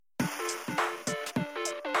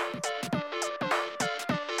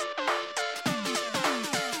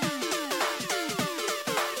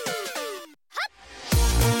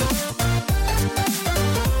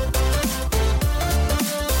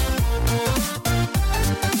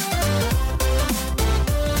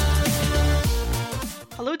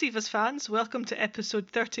Divas fans, welcome to episode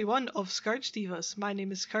 31 of Scourge Divas. My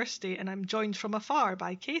name is Kirsty and I'm joined from afar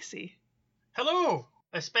by Casey. Hello!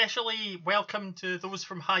 Especially welcome to those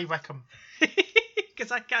from High Wycombe.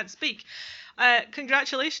 Because I can't speak.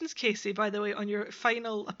 Congratulations, Casey, by the way, on your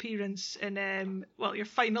final appearance in, your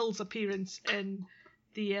finals appearance in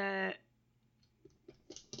the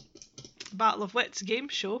Battle of Wits game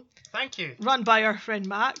show. Thank you. Run by our friend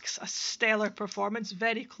Max. A stellar performance,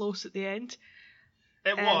 very close at the end.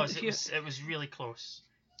 It was really close.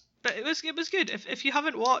 But it was good. If you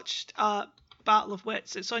haven't watched Battle of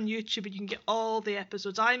Wits, it's on YouTube and you can get all the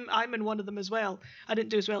episodes. I'm in one of them as well. I didn't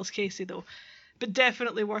do as well as Casey though. But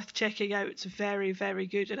definitely worth checking out. It's very, very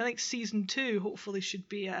good. And I think season 2 hopefully should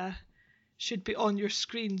be on your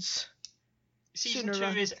screens. Season 2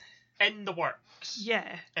 is in the works.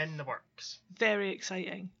 Yeah. In the works. Very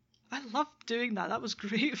exciting. I loved doing that. That was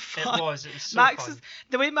great fun. It was so fun.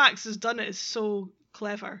 The way Max has done it is so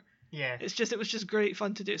clever. Yeah. It was just great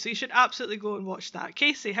fun to do. So you should absolutely go and watch that.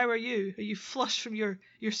 Casey, how are you? Are you flush from your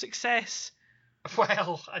success?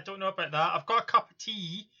 Well, I don't know about that. I've got a cup of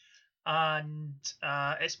tea and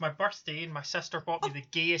it's my birthday and my sister bought me the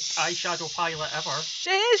gayest eyeshadow palette ever.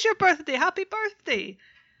 It is your birthday. Happy birthday.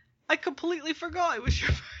 I completely forgot it was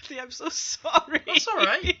your birthday. I'm so sorry. That's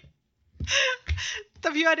alright.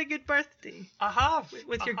 Have you had a good birthday? I have.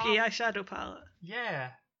 With your gay eyeshadow palette?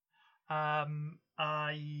 Yeah. I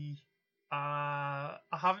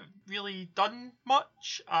haven't really done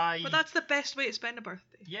much. But that's the best way to spend a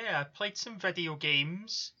birthday. Yeah, I played some video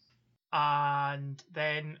games, and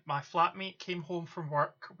then my flatmate came home from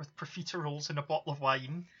work with profiteroles and a bottle of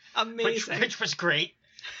wine. Amazing. Which was great.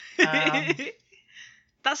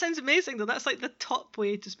 That sounds amazing though. That's like the top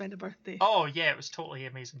way to spend a birthday. Oh yeah, it was totally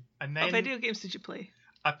amazing. And then what video games did you play?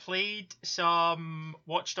 I played some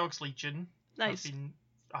Watch Dogs Legion. Nice.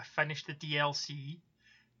 I finished the DLC,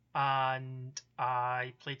 and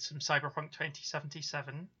I played some Cyberpunk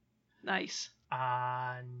 2077. Nice.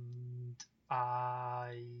 And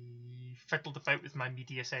I fiddled about with my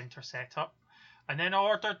media center setup, and then I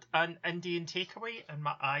ordered an Indian takeaway, and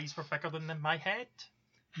my eyes were bigger than my head.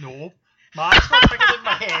 No, my eyes were bigger than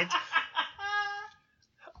my head.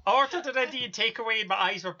 I ordered an Indian takeaway, and my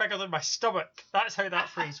eyes were bigger than my stomach. That's how that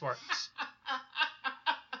phrase works.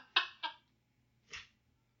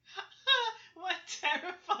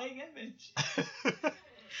 Terrifying image.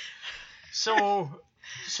 So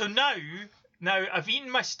now I've eaten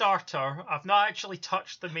my starter. I've not actually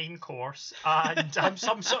touched the main course, and I'm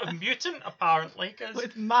some sort of mutant apparently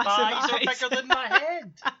because my eyes are bigger than my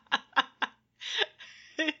head.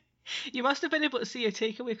 You must have been able to see your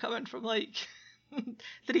takeaway coming from like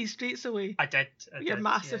 3 streets away. I did. Your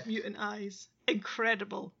massive mutant eyes.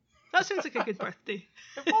 Incredible. That sounds like a good birthday.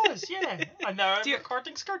 It was, yeah. And now I'm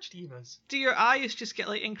recording Scourge Divas. Do your eyes just get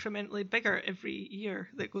like incrementally bigger every year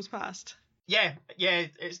that goes past? Yeah.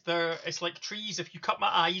 It's like trees. If you cut my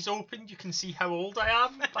eyes open, you can see how old I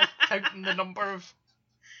am by counting the number of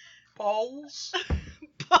balls.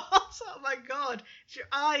 Balls? Oh my god. Your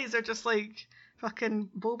eyes are just like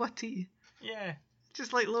fucking boba tea. Yeah.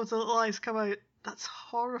 Just like loads of little eyes come out. That's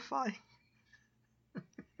horrifying.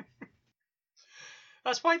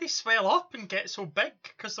 That's why they swell up and get so big,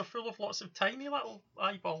 because they're full of lots of tiny little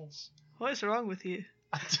eyeballs. What is wrong with you?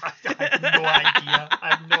 I have no idea.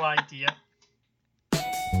 I have no idea.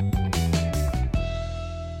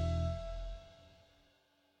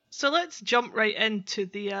 So let's jump right into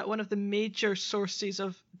the one of the major sources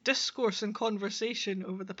of discourse and conversation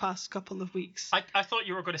over the past couple of weeks. I thought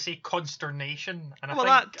you were going to say consternation, and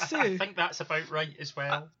I think that's about right as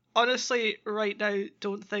well. Honestly, right now,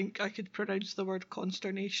 don't think I could pronounce the word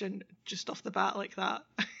consternation just off the bat like that.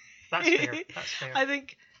 That's fair. I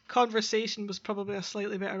think conversation was probably a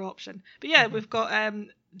slightly better option. But yeah, we've got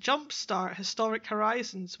Jumpstart Historic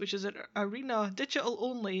Horizons, which is an arena,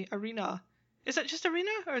 digital-only arena. Is it just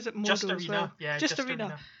arena, or is it Modo just as arena, well? Yeah, just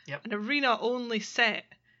arena. Yep. An arena-only set,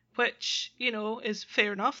 which, is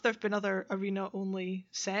fair enough. There have been other arena-only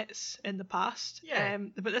sets in the past. Yeah.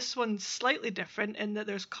 But this one's slightly different in that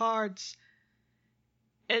there's cards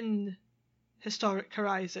in Historic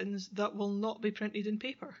Horizons that will not be printed in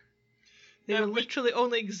paper. They will literally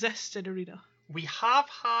only exist in arena. We have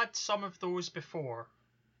had some of those before.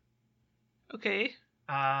 Okay.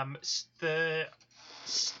 The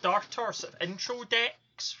starter sort of intro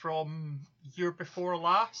decks from year before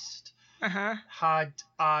last had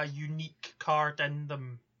a unique card in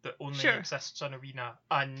them that only exists on Arena.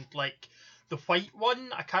 And like the white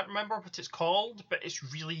one, I can't remember what it's called, but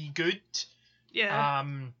it's really good. Yeah.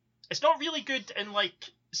 It's not really good in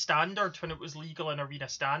like Standard when it was legal in Arena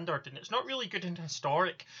Standard, and it's not really good in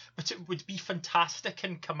Historic, but it would be fantastic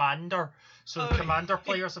in Commander. So the Commander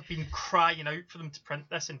players have been crying out for them to print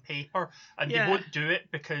this in paper, and they won't do it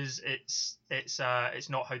because it's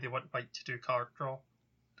not how they want Byte to do card draw.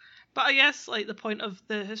 But I guess like the point of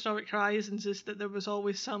the Historic Horizons is that there was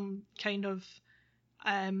always some kind of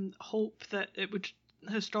hope that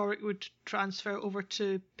Historic would transfer over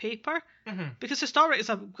to paper, because Historic has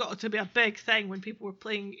got to be a big thing when people were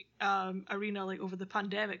playing Arena like over the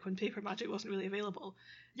pandemic when Paper Magic wasn't really available.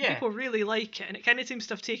 Yeah. People really like it, and it kind of seems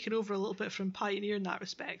to have taken over a little bit from Pioneer in that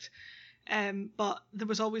respect. But there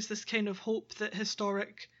was always this kind of hope that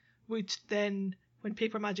Historic would then, when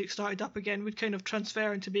Paper Magic started up again, would kind of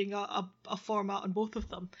transfer into being a format on both of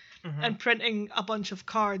them. And printing a bunch of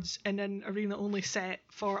cards in an Arena-only set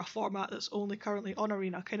for a format that's only currently on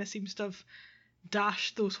Arena kind of seems to have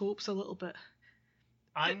dashed those hopes a little bit.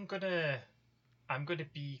 I'm gonna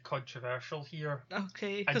be controversial here.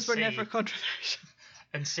 Okay, because we're never controversial.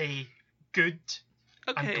 And say, good.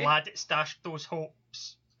 Okay. I'm glad it's dashed those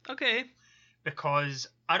hopes. Okay. Because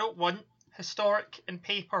I don't want Historic in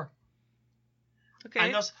paper. Okay.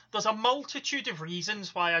 And there's a multitude of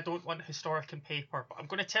reasons why I don't want Historic in paper, but I'm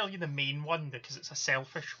going to tell you the main one because it's a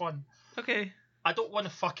selfish one. Okay. I don't want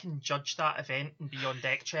to fucking judge that event and be on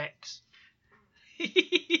deck checks. Do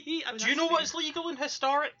you know what's legal in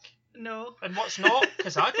Historic? No. And what's not?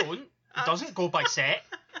 Because I don't. It doesn't go by set.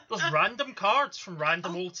 There's random cards from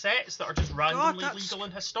random old sets that are just randomly legal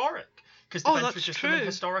in Historic. Because they've introduced them in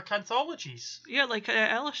Historic anthologies. Yeah, like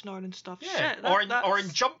Elishnorn and stuff. Yeah, shit, or in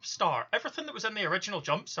Jumpstart. Everything that was in the original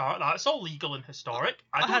Jumpstart, that's all legal in Historic.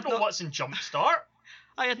 I don't know what's in Jumpstart.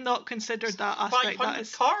 I had not considered that aspect.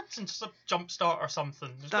 500 cards in Jumpstart or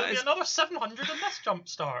something. There's going to be another 700 in this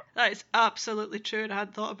Jumpstart. That is absolutely true, and I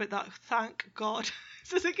hadn't thought about that. Thank God.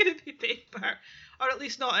 This isn't going to be paper. Or at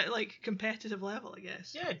least not at like competitive level, I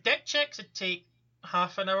guess. Yeah, deck checks would take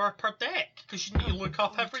half an hour per deck because you need to look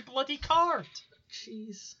up every bloody card.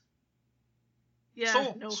 Jeez.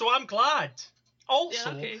 Yeah. So I'm glad.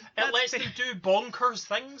 Also, it lets them do bonkers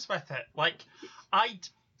things with it. Like, I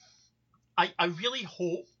really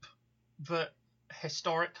hope that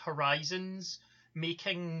Historic Horizons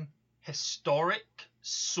making Historic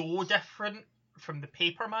so different from the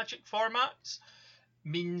Paper Magic formats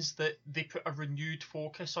means that they put a renewed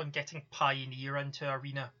focus on getting Pioneer into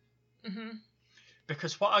Arena.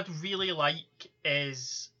 Because what I'd really like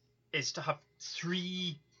is to have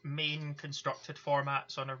 3 main constructed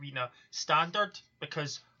formats on Arena. Standard,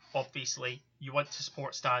 because obviously you want to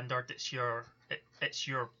support Standard. It's your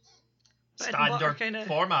standard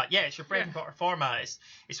format. Yeah, it's your bread and butter format.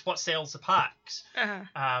 It's what sells the packs.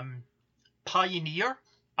 Pioneer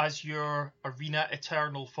as your Arena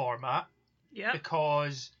Eternal format. Yeah.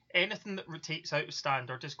 Because anything that rotates out of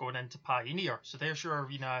Standard is going into Pioneer. So there's your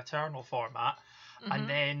Arena Eternal format. And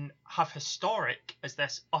then have Historic as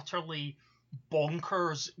this utterly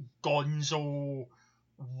bonkers, gonzo,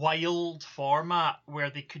 wild format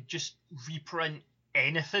where they could just reprint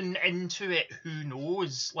anything into it. Who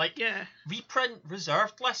knows? Like, reprint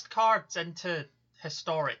reserved list cards into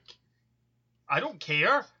Historic. I don't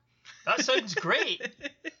care. That sounds great.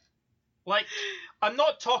 Like, I'm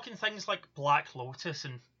not talking things like Black Lotus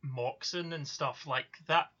and Moxen and stuff like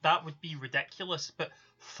that. That would be ridiculous. But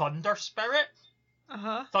Thunder Spirit?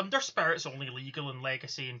 Thunder Spirit's only legal in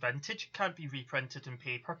Legacy and Vintage. It can't be reprinted in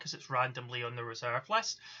paper because it's randomly on the reserve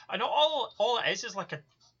list. I know all it is like a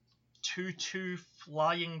 2/2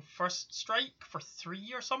 flying first strike for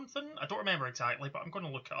 3 or something. I don't remember exactly, but I'm going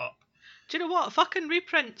to look it up. Do you know what? Fucking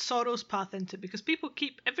reprint Sorrow's Path into it, because people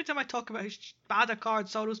keep, every time I talk about how bad a card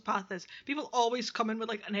Sorrow's Path is, people always come in with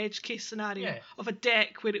like an edge case scenario of a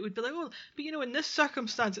deck where it would be like, oh, but you know, in this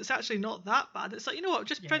circumstance, it's actually not that bad. It's like, you know what,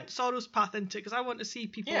 just print Sorrow's Path into it, because I want to see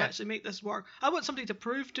people actually make this work. I want somebody to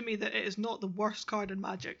prove to me that it is not the worst card in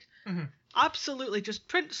Magic. Absolutely, just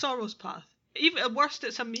print Sorrow's Path. Even at worst,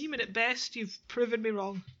 it's a meme, and at best, you've proven me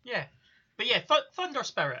wrong. Yeah. But yeah, Thunder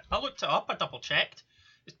Spirit. I looked it up, I double checked.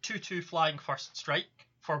 It's 2/2 flying first strike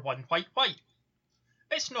for 1 white.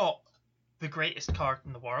 It's not the greatest card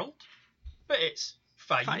in the world, but it's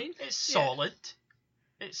fine. It's solid.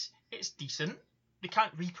 It's decent. They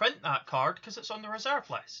can't reprint that card because it's on the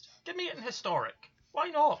reserve list. Give me it in Historic. Why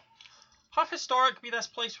not? Have Historic be this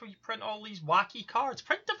place where you print all these wacky cards.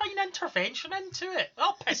 Print Divine Intervention into it.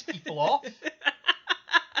 That'll piss people off.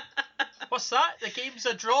 What's that? The game's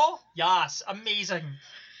a draw? Yes, amazing.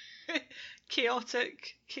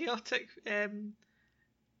 Chaotic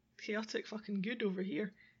fucking good over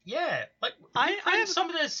here. Yeah, like I have some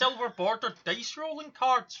of the silver bordered dice rolling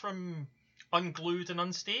cards from Unglued and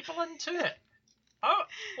Unstable into it. Oh,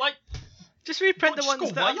 like, just reprint the just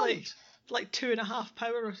ones go that are wild. like 2.5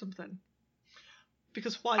 power or something.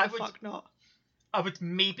 Because why the fuck not? I would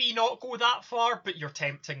maybe not go that far, but you're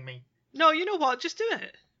tempting me. No, you know what? Just do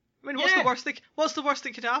it. I mean, what's Yeah. the worst thing? What's the worst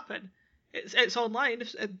that could happen? It's online.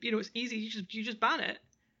 It's easy. You just ban it.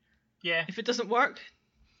 Yeah. If it doesn't work,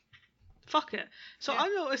 fuck it. So Yeah. I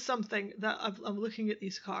noticed something that I'm looking at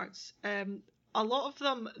these cards. A lot of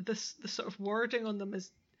them, the sort of wording on them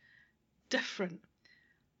is different.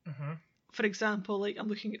 Mm-hmm. For example, like I'm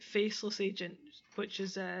looking at Faceless Agent, which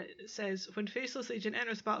is it says when Faceless Agent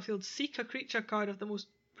enters the battlefield, seek a creature card of the most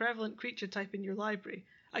prevalent creature type in your library.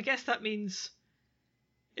 I guess that means.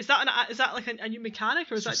 Is that like a new mechanic,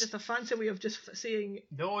 or is that just a fancy way of just saying?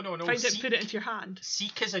 No. Find it and put it into your hand.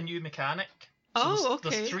 Seek is a new mechanic. So okay.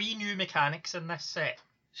 There's 3 new mechanics in this set.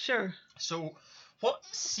 Sure. So what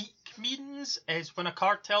seek means is when a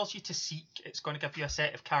card tells you to seek, it's going to give you a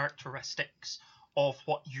set of characteristics of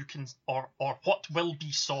what you can or what will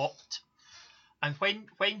be sought. And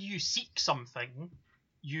when you seek something,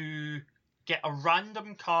 you get a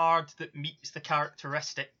random card that meets the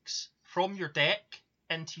characteristics from your deck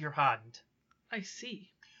into your hand. I see.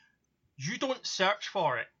 You don't search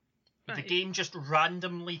for it. Right. The game just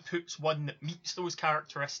randomly puts one that meets those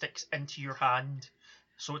characteristics into your hand.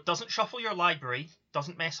 So it doesn't shuffle your library,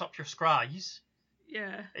 doesn't mess up your scries.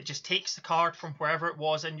 Yeah. It just takes the card from wherever it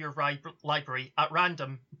was in your library at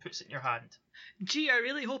random and puts it in your hand. Gee, I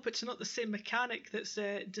really hope it's not the same mechanic that's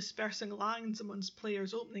dispersing lands amongst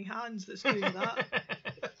players' opening hands that's doing that.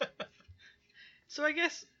 So I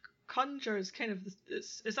guess Conjure is kind of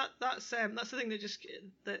that's the thing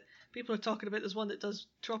that people are talking about. There's one that does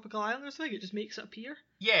Tropical Island or something. It just makes it appear.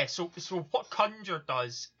 Yeah. So what Conjure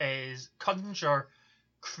does is Conjure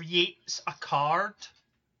creates a card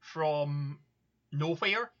from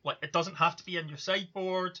nowhere. Like, it doesn't have to be in your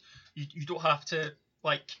sideboard. You don't have to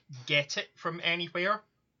like get it from anywhere.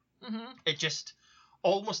 Mm-hmm. It just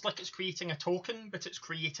almost like it's creating a token, but it's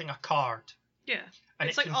creating a card. Yeah. And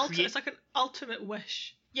it's like it's like an ultimate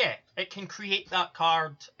wish. Yeah, it can create that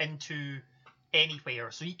card into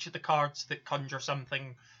anywhere. So each of the cards that conjure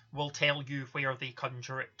something will tell you where they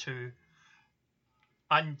conjure it to.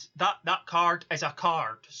 And that card is a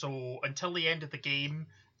card. So until the end of the game,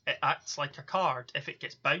 it acts like a card. If it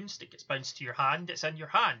gets bounced to your hand, it's in your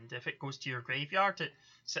hand. If it goes to your graveyard, it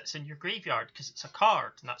sits in your graveyard because it's a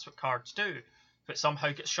card, and that's what cards do. If it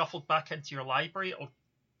somehow gets shuffled back into your library, it'll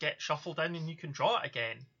get shuffled in and you can draw it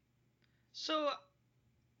again. So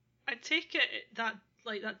I take it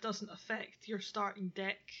that doesn't affect your starting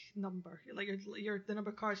deck number, like your the number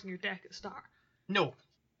of cards in your deck at the start. No.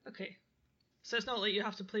 Okay. So it's not like you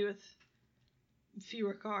have to play with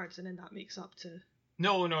fewer cards and then that makes up to.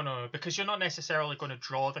 No, because you're not necessarily going to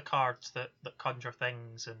draw the cards that conjure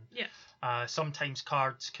things, and yeah. Sometimes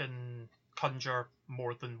cards can conjure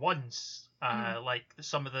more than once. Like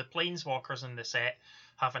some of the planeswalkers in the set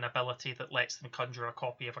have an ability that lets them conjure a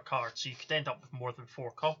copy of a card, so you could end up with more than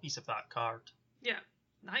 4 copies of that card. Yeah,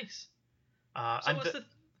 nice.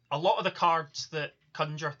 A lot of the cards that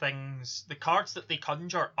conjure things, the cards that they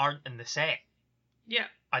conjure aren't in the set. Yeah.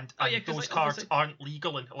 And those cards aren't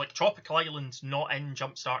legal. Like Tropical Island's not in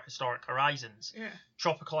Jumpstart Historic Horizons. Yeah.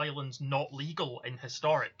 Tropical Island's not legal in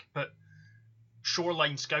Historic, but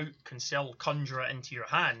Shoreline Scout can still conjure it into your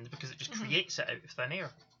hand because it just creates it out of thin air.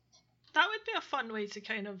 That would be a fun way to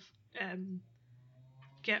kind of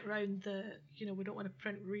get around the, we don't want to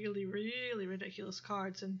print really, really ridiculous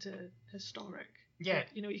cards into Historic. Yeah.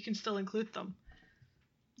 But, you can still include them.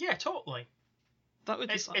 Yeah, totally. That would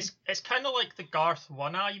be fun. It's kind of like the Garth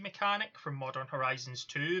One-Eye mechanic from Modern Horizons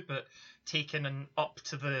 2, but taken up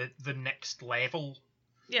to the next level.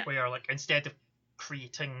 Yeah. Where, like, instead of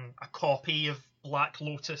creating a copy of Black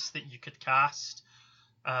Lotus that you could cast,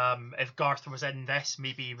 if Garth was in this,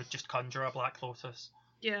 maybe he would just conjure a Black Lotus.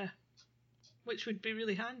 Yeah. Which would be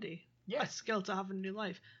really handy. Yeah. A skill to have in new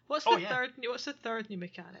life. What's the third new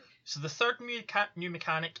mechanic? So the third new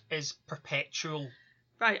mechanic is Perpetual.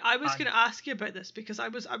 Right, I was going to ask you about this because I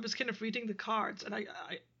was kind of reading the cards and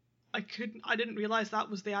I didn't realize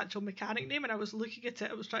that was the actual mechanic name, and I was looking at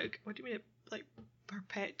it. I was trying to, what do you mean it like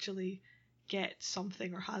perpetually gets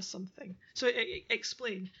something or has something? So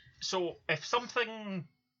explain. So if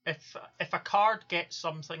a card gets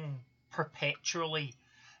something perpetually,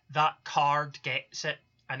 that card gets it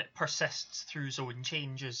and it persists through zone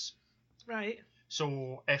changes. Right.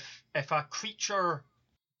 So if a creature,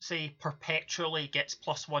 say, perpetually gets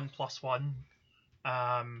 +1/+1,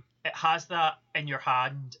 it has that in your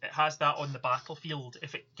hand, it has that on the battlefield.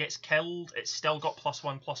 If it gets killed, it's still got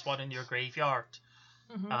 +1/+1 in your graveyard.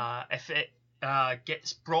 Mm-hmm.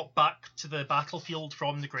 gets brought back to the battlefield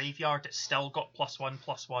from the graveyard, it's still got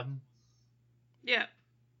 +1/+1. Yeah.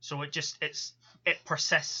 So it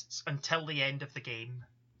persists until the end of the game.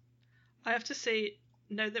 I have to say,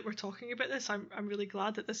 now that we're talking about this, I'm really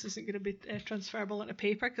glad that this isn't going to be transferable into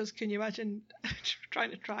paper, because can you imagine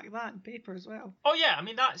trying to track that in paper as well? Oh yeah, I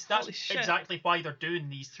mean that's exactly why they're doing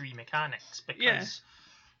these 3 mechanics, because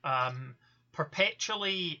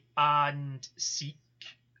Perpetually and Seek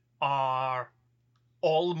are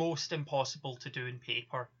almost impossible to do in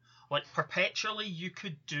paper. Like, Perpetually you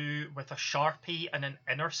could do with a Sharpie and an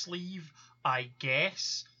inner sleeve, I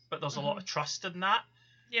guess, but there's a lot of trust in that.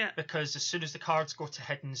 Yeah. Because as soon as the cards go to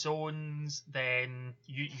hidden zones, then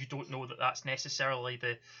you don't know that that's necessarily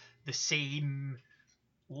the same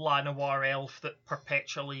Llanowar elf that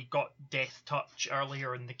Perpetually got Death Touch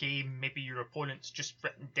earlier in the game. Maybe your opponent's just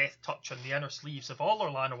written Death Touch on the inner sleeves of all our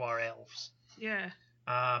Llanowar elves. Yeah.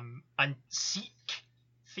 And Seek,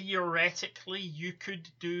 theoretically, you could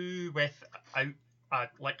do without a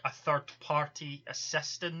third-party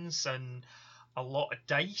assistance and a lot of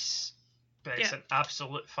dice, but it's an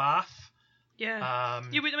absolute faff. Yeah.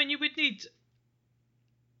 You would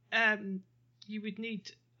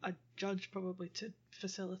need a judge probably to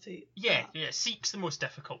facilitate. Yeah, that. yeah. Seek's the most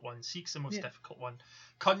difficult one.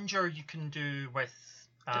 Conjure you can do with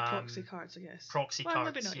the proxy cards, I guess. Proxy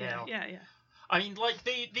cards, maybe not, yeah. I mean, like,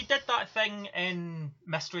 they did that thing in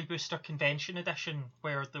Mystery Booster Convention Edition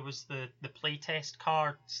where there was the playtest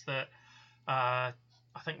cards that I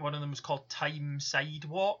think one of them was called Time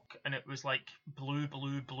Sidewalk, and it was like blue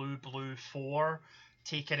 4,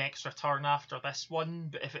 take an extra turn after this one,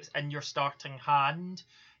 but if it's in your starting hand,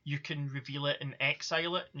 you can reveal it and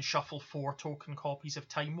exile it and shuffle 4 token copies of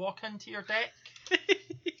Time Walk into your deck.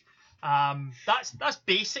 That's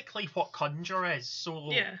basically what Conjure is.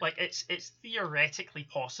 So like it's theoretically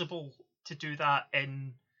possible to do that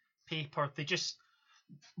in paper. They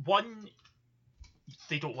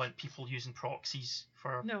don't want people using proxies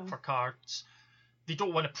for cards. They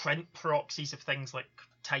don't want to print proxies of things like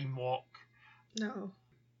Time Walk. No.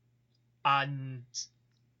 And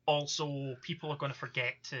also, people are going to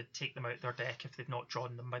forget to take them out of their deck if they've not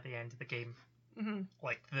drawn them by the end of the game. Mm-hmm.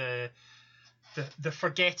 Like the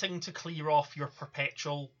forgetting to clear off your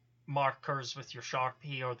perpetual markers with your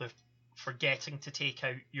Sharpie, or the forgetting to take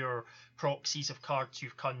out your proxies of cards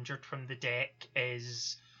you've conjured from the deck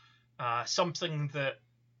is something that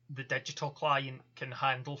the digital client can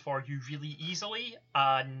handle for you really easily,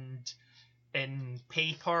 and in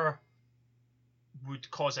paper would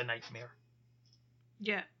cause a nightmare.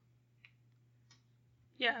 Yeah.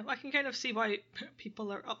 Yeah, I can kind of see why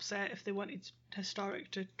people are upset if they wanted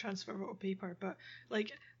Historic to transfer over to paper, but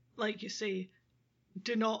like you say,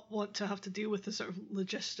 do not want to have to deal with the sort of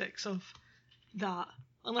logistics of that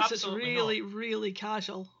unless Absolutely it's really, really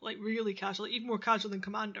casual, like really casual, even more casual than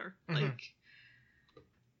Commander. Mm-hmm. Like,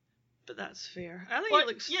 but that's fair. I think it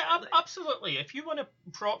looks. Absolutely. If you want to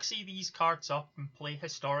proxy these cards up and play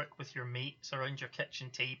Historic with your mates around your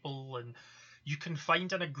kitchen table, and you can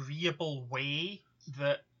find an agreeable way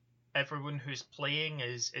that everyone who's playing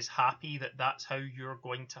is happy that that's how you're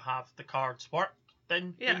going to have the cards work,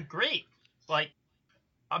 then great. Like,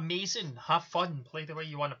 amazing. Have fun. Play the way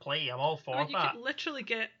you want to play. I'm all for that. You could literally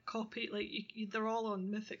get they're all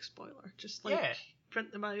on Mythic Spoiler. Just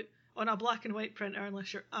print them out on a black and white printer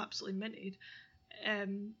unless you're absolutely minted,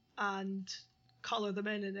 and colour them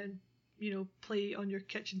in, and then play on your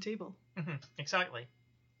kitchen table. Mm-hmm, exactly.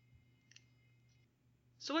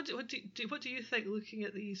 So what do you think, looking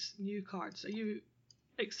at these new cards? Are you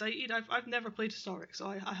excited? I've never played Historic, so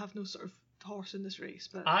I have no sort of horse in this race.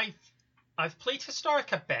 But I've played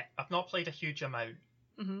Historic a bit. I've not played a huge amount.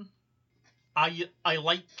 Mm-hmm. I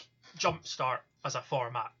like Jumpstart as a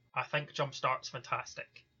format. I think Jumpstart's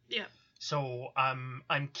fantastic. Yeah. So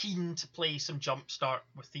I'm keen to play some Jumpstart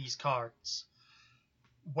with these cards.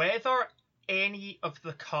 Whether any of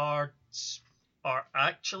the cards are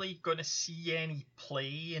actually going to see any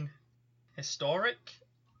play in Historic,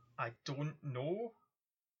 I don't know.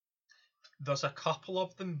 There's a couple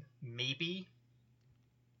of them, maybe.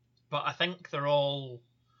 But I think they're all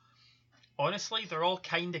kind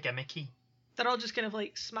of gimmicky. They're all just kind of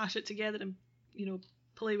like smash it together and,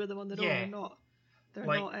 play with them on their own. They're not. They're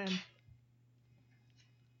not.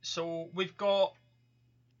 So we've got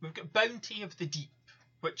Bounty of the Deep,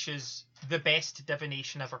 which is the best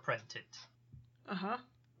divination ever printed.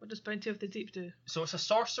 What does Bounty of the Deep do? So it's a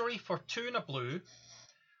sorcery for 2 and a blue,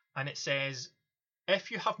 and it says,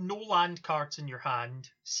 if you have no land cards in your hand,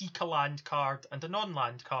 seek a land card and a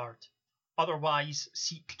non-land card. Otherwise,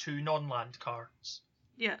 seek 2 non-land cards.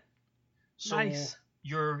 Yeah. So nice.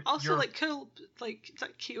 also like cool, like it's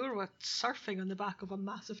like Kiora surfing on the back of a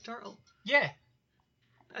massive turtle. Yeah.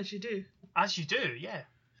 As you do. As you do, yeah.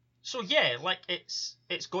 So yeah, like it's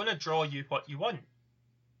going to draw you what you want,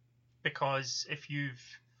 because if you've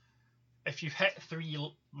hit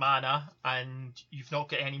 3 mana and you've not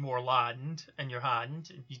got any more land in your hand,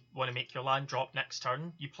 and you want to make your land drop next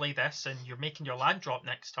turn, you play this and you're making your land drop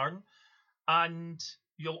next turn, and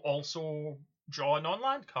you'll also draw a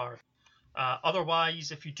non-land card.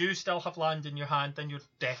 Otherwise, if you do still have land in your hand, then you're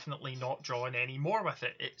definitely not drawing any more with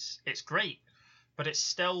it. It's great, but it's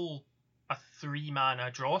still a 3 mana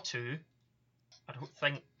draw 2. I don't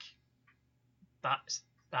think that's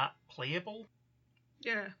that playable.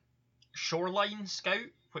 Yeah. Shoreline Scout,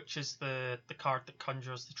 which is the card that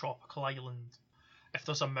conjures the tropical island. If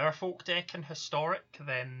there's a Merfolk deck in Historic,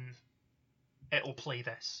 then it'll play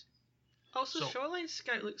this. Also, Shoreline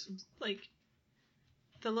Scout looks like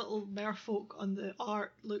the little merfolk on the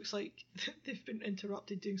art looks like they've been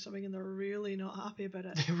interrupted doing something and they're really not happy about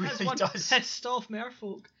it. It really one does. Pissed off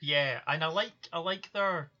merfolk. Yeah, and I like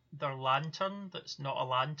their lantern that's not a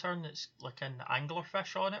lantern, it's like an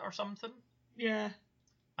anglerfish on it or something. Yeah.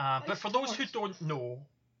 But for those who don't know,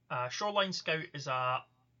 Shoreline Scout is a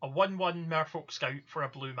 1/1 Merfolk Scout for a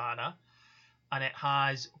blue mana, and it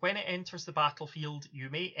has, when it enters the battlefield,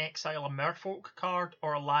 you may exile a Merfolk card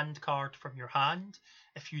or a land card from your hand.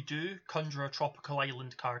 If you do, conjure a tropical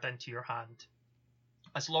island card into your hand.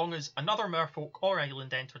 As long as another Merfolk or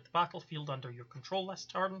island entered the battlefield under your control this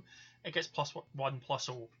turn, it gets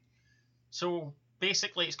 +1/+0. So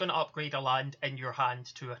basically it's going to upgrade a land in your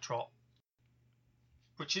hand to a trop.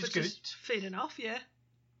 Which is good. Fair enough, yeah.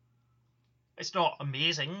 It's not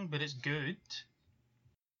amazing, but it's good.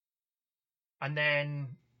 And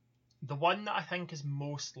then the one that I think is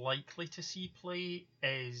most likely to see play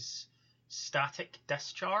is Static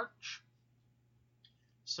Discharge.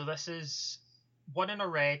 So this is 1 in a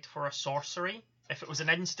red for a sorcery. If it was an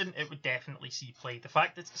instant, it would definitely see play. The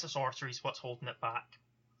fact that it's a sorcery is what's holding it back.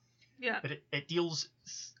 Yeah. But it deals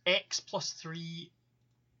X +3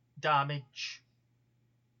 damage.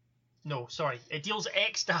 No, sorry. It deals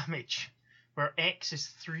X damage, where X is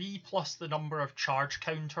 3 plus the number of charge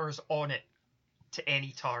counters on it to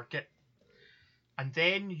any target. And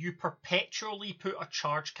then you perpetually put a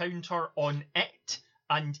charge counter on it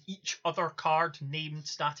and each other card named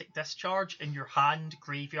Static Discharge in your hand,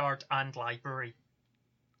 graveyard, and library.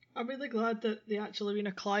 I'm really glad that the actual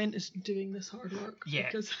Arena client is doing this hard work. Yeah.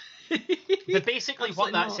 Because But basically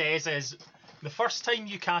what that says is, the first time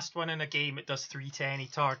you cast one in a game, it does 3 to any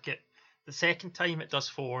target. The second time it does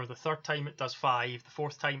 4, the third time it does 5, the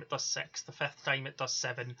fourth time it does 6, the fifth time it does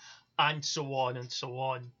 7, and so on and so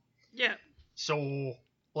on. Yeah. So,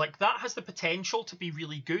 like, that has the potential to be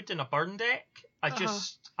really good in a burn deck.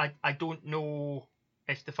 I don't know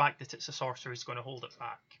if the fact that it's a sorcery is going to hold it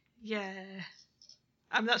back. Yeah.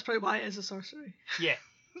 I mean, that's probably why it is a sorcery. Yeah.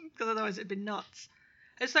 Because otherwise it'd be nuts.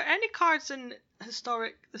 Is there any cards in this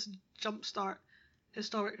Jumpstart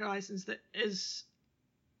Historic Horizons that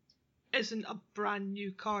isn't a brand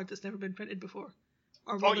new card that's never been printed before?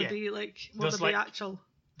 Or will there be actual?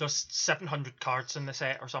 There's 700 cards in the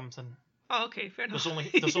set or something. Oh, okay, fair enough.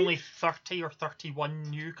 There's only 30 or 31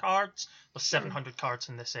 new cards. There's 700 cards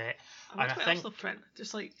in the set. And I think else print,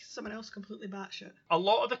 just like someone else completely batshit. A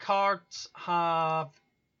lot of the cards have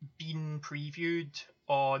been previewed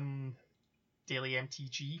on Daily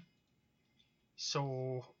MTG.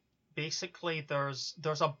 So basically there's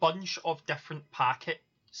a bunch of different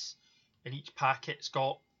packets, and each packet's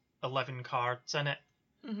got 11 cards in it.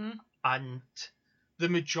 Mm-hmm. And the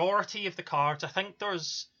majority of the cards, I think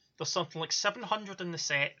there's something like 700 in the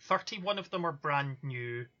set, 31 of them are brand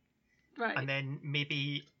new. Right. And then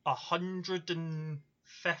maybe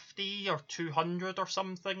 150 or 200 or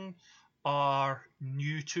something are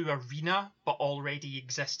new to Arena but already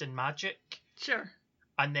exist in Magic. Sure.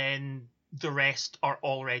 And then the rest are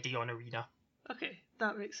already on Arena. Okay,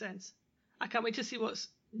 that makes sense. I can't wait to see what's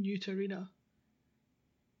new to Arena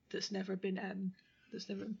that's never been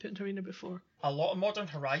put into Arena before. A lot of Modern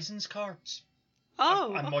Horizons cards. Oh,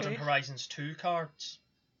 and okay. Modern Horizons 2 cards.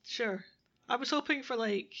 Sure. I was hoping for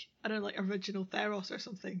original Theros or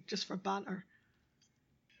something, just for banter.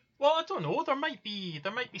 Well, I don't know. There might be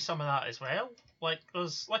some of that as well. Like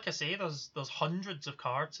there's hundreds of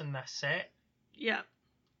cards in this set. Yeah.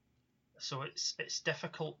 So it's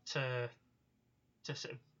difficult to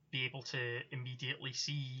sort of be able to immediately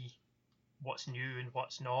see what's new and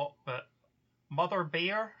what's not. But Mother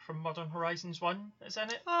Bear from Modern Horizons 1 is in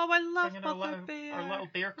it. Oh, I love Mother Bear. Our little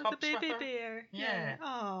bear cubs the baby with her. bear. Yeah.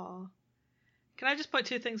 Oh. Can I just point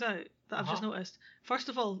two things out that I've just noticed? First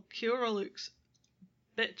of all, Kiora looks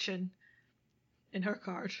bitching in her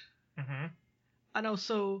card. Mm-hmm. And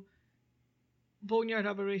also, Boneyard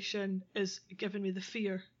Aberration is giving me the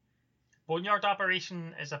fear. Boneyard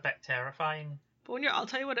Aberration is a bit terrifying. Boneyard, I'll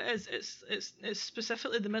tell you what it is. It's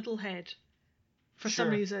specifically the middle head. For Sure.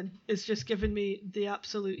 some reason, it's just giving me the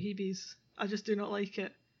absolute heebies. I just do not like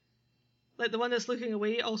it. Like the one that's looking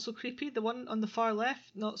away, also creepy. The one on the far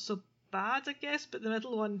left, not so bad, I guess. But the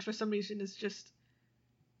middle one, for some reason, is just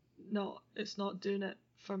not. It's not doing it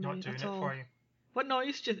for me Not doing at it all. for you. What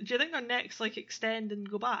noise do you think their necks like extend and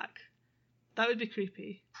go back? That would be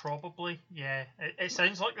creepy. Probably, yeah. It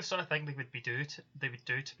sounds like the sort of thing they would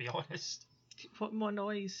do, to be honest. What more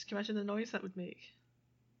noise? Can you imagine the noise that would make?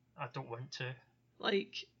 I don't want to.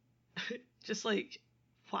 Like, just like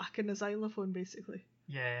whacking a xylophone, basically.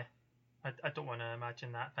 Yeah. I don't want to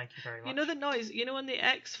imagine that. Thank you very much. You know the noise? You know in the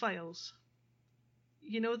X-Files?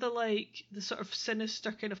 You know the sort of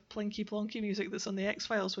sinister kind of plinky plonky music that's on the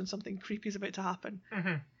X-Files when something creepy is about to happen?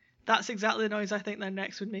 Mm-hmm. That's exactly the noise I think their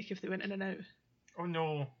necks would make if they went in and out. Oh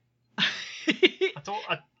no.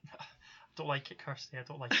 I don't like it, Kirsty. I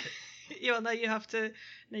don't like it. Yeah, well, now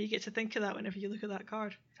you get to think of that whenever you look at that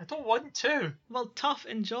card. I don't want to. Well, tough,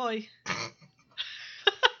 enjoy.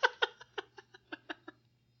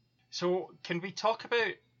 So, can we talk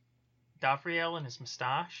about Davriel and his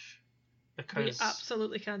moustache? Because We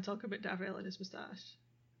absolutely can talk about Davriel and his moustache.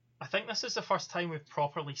 I think this is the first time we've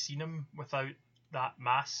properly seen him without that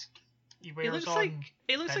mask he wears He looks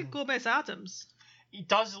on. like Gomez Adams. He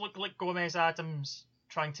does look like Gomez Adams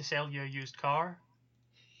trying to sell you a used car.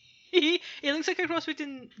 He looks like a cross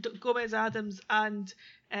between Gomez Adams and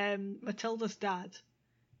Matilda's dad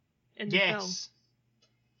in the film. Yes.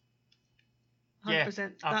 100%.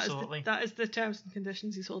 Yeah, absolutely. That is the terms and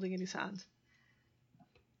conditions he's holding in his hand.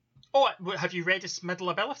 Oh, have you read his middle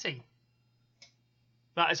ability?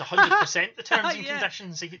 That is 100% the terms and Yeah.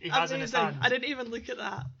 conditions he has in his Amazing. hand. I didn't even look at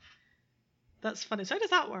that. That's funny. So how does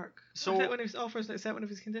that work? So- Accept one of his offers and accept one of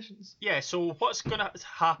his conditions. Yeah, so what's going to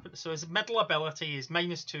happen? So his middle ability is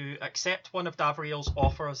 -2, accept one of Davriel's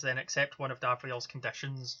offers, then accept one of Davriel's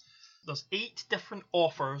conditions. There's 8 different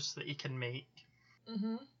offers that he can make.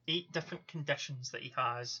 Mm-hmm. 8 different conditions that he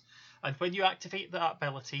has. And when you activate that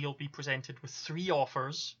ability, you'll be presented with 3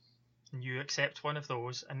 offers, and you accept one of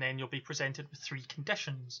those, and then you'll be presented with 3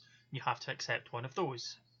 conditions. You have to accept one of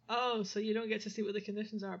those. Oh, so you don't get to see what the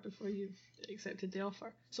conditions are before you've accepted the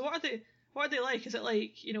offer. So what are they? What are they like? Is it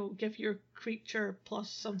like, give your creature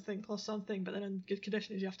plus something, but then on good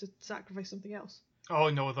conditions you have to sacrifice something else? Oh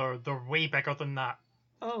no, they're way bigger than that.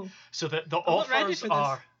 Oh. So the I'm not ready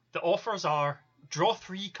offers for are draw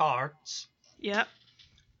 3 cards, Yeah.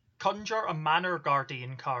 conjure a Manor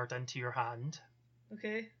Guardian card into your hand,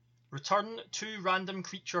 Okay. return 2 random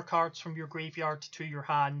creature cards from your graveyard to your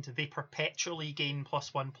hand. They perpetually gain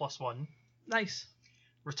 +1/+1. Nice.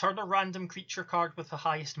 Return a random creature card with the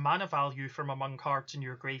highest mana value from among cards in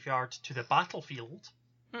your graveyard to the battlefield.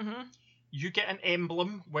 Mm-hmm. You get an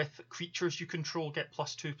emblem with creatures you control get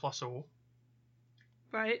 +2/+0.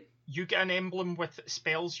 Right. You get an emblem with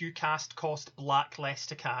spells you cast cost black less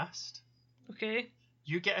to cast. Okay.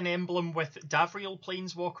 You get an emblem with Davriel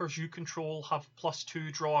planeswalkers you control have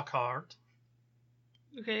 +2 draw a card.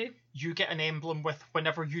 Okay. You get an emblem with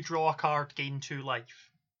whenever you draw a card gain 2 life.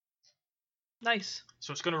 Nice.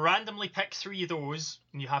 So it's going to randomly pick 3 of those,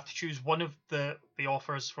 and you have to choose one of the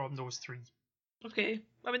offers from those 3. Okay.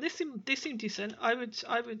 I mean, they seem decent. I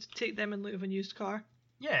would take them in lieu of a used car.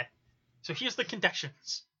 Yeah. So here's the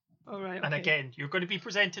conditions. All right. Okay. And again, you're going to be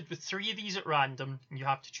presented with 3 of these at random, and you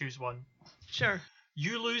have to choose one. Sure.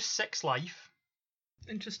 You lose 6 life.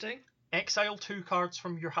 Interesting. Exile 2 cards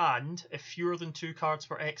from your hand. If fewer than 2 cards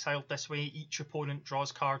were exiled this way, each opponent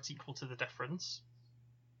draws cards equal to the difference.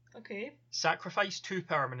 Okay. Sacrifice 2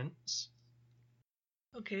 permanents.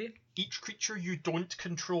 Okay. Each creature you don't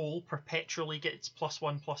control perpetually gets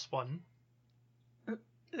 +1/+1.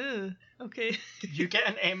 Okay. You get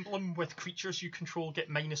an emblem with creatures you control get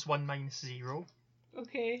 -1/-0.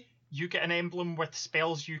 Okay. You get an emblem with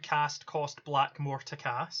spells you cast cost black more to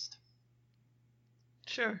cast.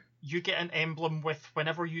 Sure. You get an emblem with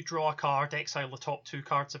whenever you draw a card, exile the top 2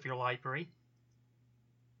 cards of your library.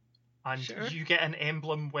 And Sure. you get an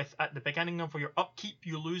emblem with, at the beginning of your upkeep,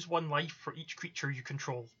 you lose 1 life for each creature you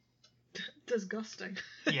control. Disgusting.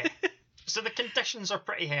 Yeah. So the conditions are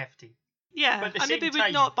pretty hefty. Yeah, But at the I maybe same would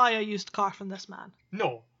time- not buy a used car from this man.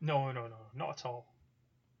 No, not at all.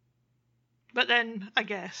 But then I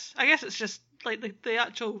guess it's just like the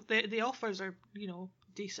actual the offers are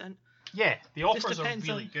decent. Yeah, the offers are depends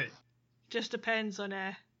really on- good. Just depends on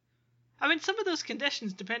I mean some of those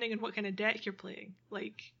conditions depending on what kind of deck you're playing.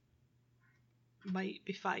 Like might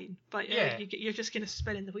be fine. But Yeah. you're just kind of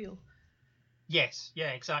spinning the wheel. Yes,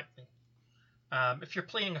 yeah, exactly. If you're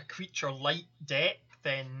playing a creature light deck,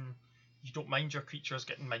 then you don't mind your creatures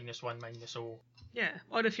getting -1, -0. Yeah,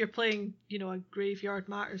 or if you're playing, a Graveyard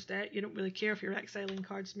Matters deck, you don't really care if you're exiling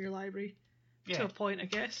cards from your library. Yeah. To a point, I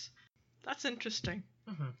guess. That's interesting.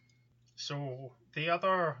 Mm-hmm. So the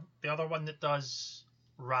other one that does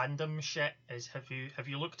random shit is have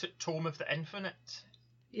you looked at Tome of the Infinite?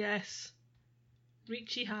 Yes.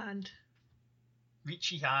 Reachy hand.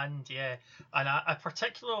 Reachy hand, yeah. And I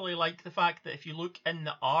particularly like the fact that if you look in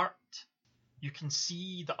the art, you can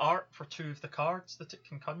see the art for 2 of the cards that it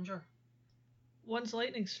can conjure. One's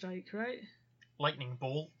Lightning Strike, right? Lightning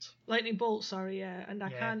Bolt. Lightning Bolt, sorry, yeah. And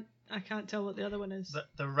I can't tell what the other one is.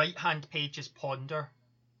 The right hand page is Ponder.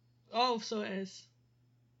 Oh, so it is.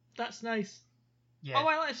 That's nice. Yeah. Oh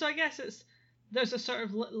well, so I guess there's a sort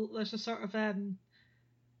of list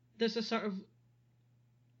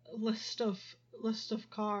of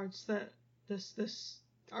cards that this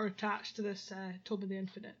are attached to this Tome of the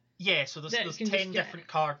Infinite. Yeah, so there's 10 different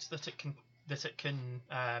cards that it can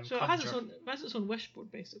so it has its own wish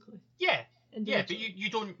board basically. Yeah. Yeah, but you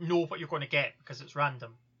don't know what you're going to get because it's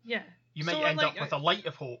random. Yeah. You might end up with a Light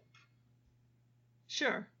of Hope.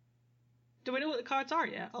 Sure. Do we know what the cards are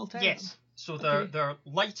yet? I'll tell Yes. them. So they're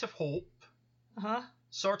Light of Hope. Uh-huh.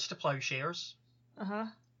 Swords to Plowshares. Uh-huh.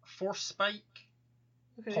 Force Spike.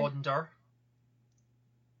 Okay. Ponder.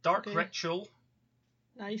 Dark Ritual.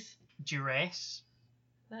 Nice. Duress.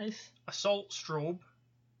 Nice. Assault Strobe.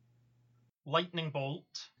 Lightning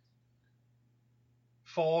Bolt.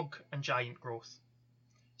 Fog and Giant Growth.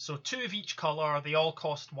 So 2 of each colour, they all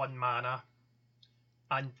cost 1 mana.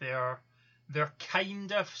 And they're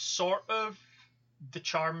kind of, sort of, the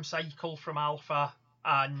charm cycle from Alpha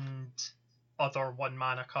and other 1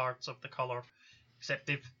 mana cards of the colour. Except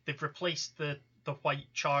they've replaced the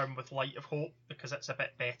white charm with Light of Hope because it's a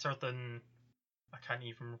bit better than, I can't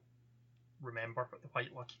even remember what the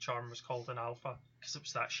white lucky charm was called in Alpha because it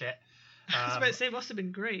was that shit. I was about to say it must have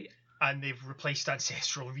been great. And they've replaced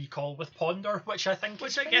Ancestral Recall with Ponder, which I think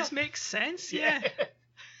I guess makes sense, yeah.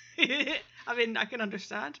 I mean, I can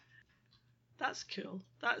understand. That's cool.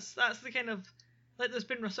 That's the kind of, like, there's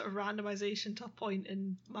been a sort of randomization to a point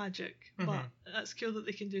in Magic, but that's cool that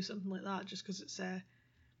they can do something like that just because it's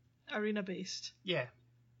arena based. Yeah.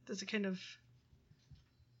 There's a kind of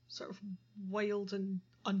sort of wild and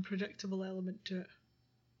unpredictable element to it.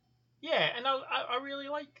 Yeah, and I really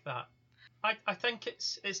like that. I think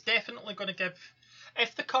it's definitely going to give,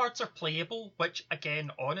 if the cards are playable, which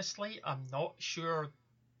again, honestly, I'm not sure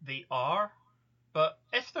they are, but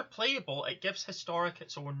if they're playable, it gives Historic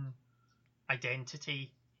its own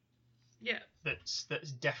identity. Yeah. That's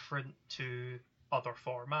different to other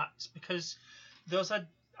formats because there's a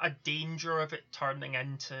danger of it turning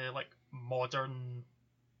into like Modern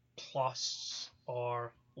Plus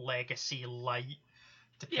or Legacy Light,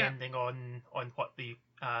 depending on what the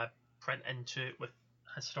print into it with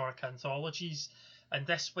historic anthologies, and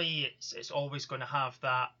this way it's always going to have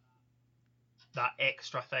that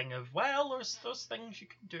extra thing of, well, there's things you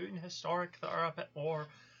can do in historic that are a bit more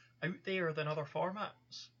out there than other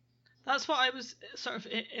formats. That's what I was sort of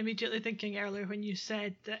immediately thinking earlier when you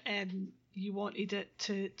said that you wanted it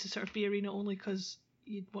to sort of be arena only because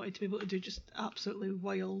you wanted to be able to do just absolutely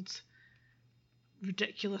wild,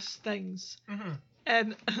 ridiculous things. Mm-hmm.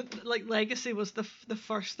 Like Legacy was the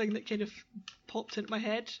first thing that kind of popped into my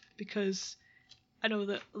head because I know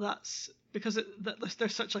that's because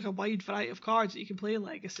there's such like a wide variety of cards that you can play in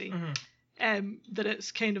Legacy. Mm-hmm. That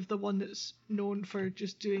it's kind of the one that's known for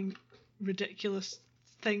just doing ridiculous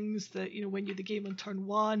things that, win you the game on turn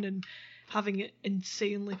 1 and having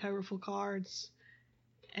insanely powerful cards,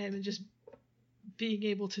 and just being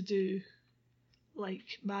able to do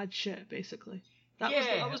like mad shit basically.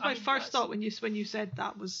 That was my first thought when you said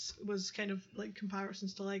that was kind of like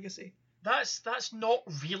comparisons to Legacy. That's not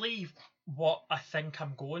really what I think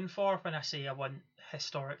I'm going for when I say I want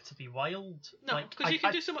historic to be wild. No, because you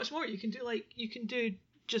can do so much more. You can do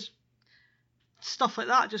just stuff like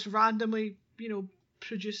that, just randomly,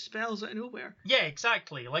 produce spells out of nowhere. Yeah,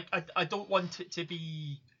 exactly. Like I don't want it to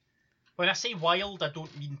be. When I say wild, I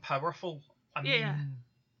don't mean powerful. I mean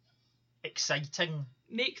exciting.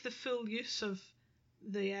 Make the full use of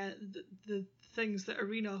the things that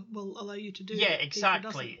Arena will allow you to do. Yeah,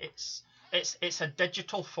 exactly. It's a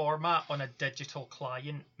digital format on a digital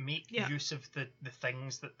client. Make use of the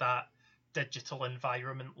things that digital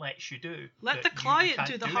environment lets you do. Let the client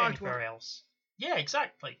do the hard work. Else. Yeah,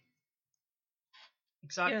 exactly.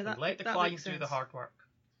 Exactly. Let the client do the hard work.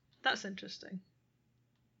 That's interesting.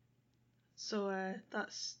 So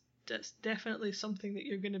that's it's definitely something that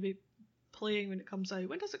you're going to be playing when it comes out.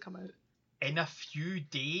 When does it come out? In a few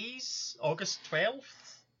days, August 12th.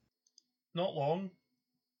 Not long.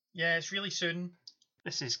 Yeah, it's really soon.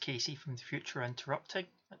 This is Casey from the future interrupting.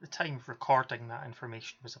 At the time of recording, that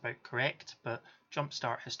information was about correct, but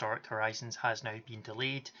Jumpstart Historic Horizons has now been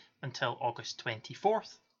delayed until August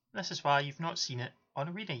 24th. This is why you've not seen it on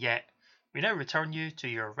Arena yet. We now return you to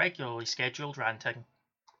your regularly scheduled ranting.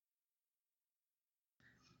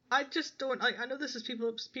 I just don't. I know this is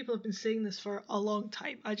people have been saying this for a long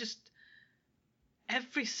time.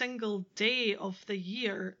 Every single day of the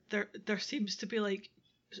year there seems to be like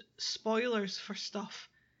spoilers for stuff.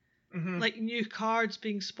 Mm-hmm. Like new cards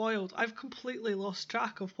being spoiled. I've completely lost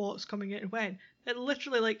track of what's coming in and when. It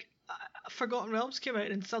literally, like, Forgotten Realms came out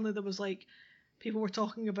and suddenly there was like people were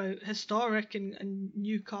talking about historic and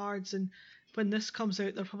new cards, and when this comes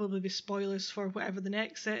out there'll probably be spoilers for whatever the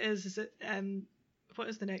next set is. Is it what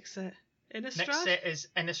is the next set? Innistrad? Next set is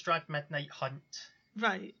Innistrad Midnight Hunt.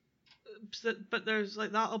 Right. But there's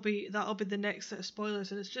like that'll be the next set of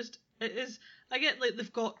spoilers, and it is. I get like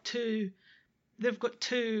they've got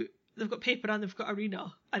paper and they've got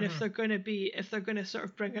arena, and if they're going to sort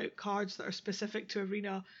of bring out cards that are specific to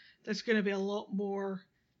arena, there's going to be a lot more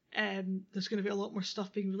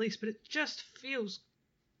stuff being released. But it just feels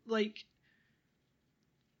like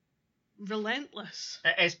relentless.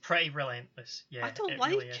 It is pretty relentless. Yeah, I don't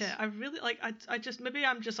like it. I really like. I just, maybe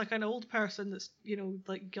I'm just like an old person that's, you know,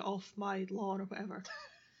 like, get off my lawn or whatever.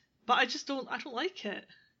 But I don't like it.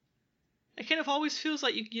 It kind of always feels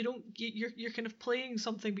like you're kind of playing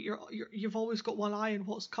something, but you've always got one eye on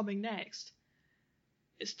what's coming next.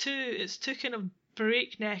 It's too kind of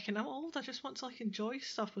breakneck, and I'm old. I just want to like enjoy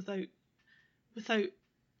stuff without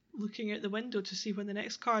looking out the window to see when the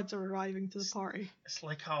next cards are arriving to the party. It's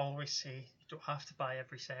like I always say, you don't have to buy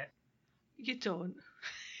every set. You don't.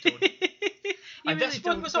 And really this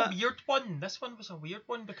one was a weird one. This one was a weird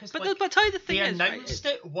one because but tell you the thing they is, announced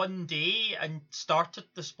it one day and started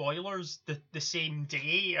the spoilers the same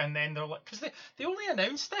day, and then they're like, because they only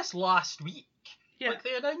announced this last week. Yeah. Like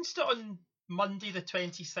they announced it on Monday the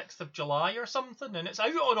 26th of July or something, and it's out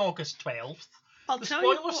on August 12th. The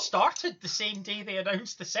spoilers started the same day they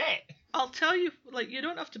announced the set. I'll tell you, like, you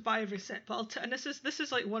don't have to buy every set, but and this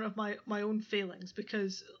is like one of my own failings,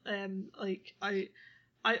 because like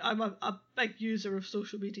I'm a big user of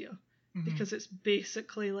social media, because it's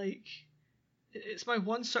basically like it's my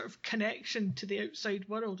one sort of connection to the outside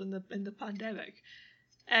world in the pandemic.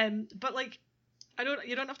 But like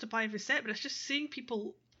you don't have to buy every set, but it's just seeing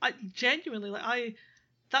people. I genuinely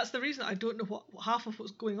that's the reason I don't know what half of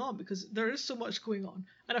what's going on, because there is so much going on,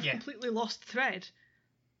 and I've completely lost thread.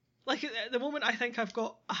 Like at the moment, I think I've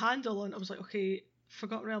got a handle on. I was like, okay,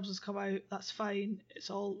 Forgotten Realms has come out. That's fine. It's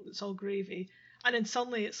all gravy. And then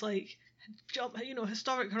suddenly it's like,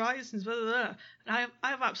 Historic Horizons, blah, blah, blah. And I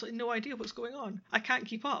have absolutely no idea what's going on. I can't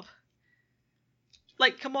keep up.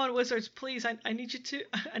 Like, come on, Wizards, please! I need you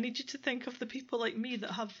to think of the people like me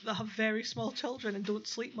that have very small children and don't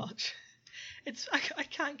sleep much. I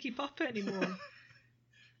can't keep up anymore.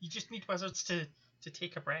 You just need Wizards to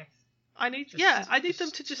take a breath. I need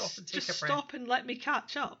them to just stop and let me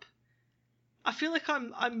catch up. I feel like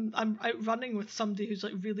I'm out running with somebody who's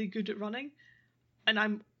like really good at running, and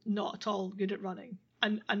I'm not at all good at running.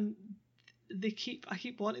 And I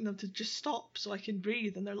keep wanting them to just stop so I can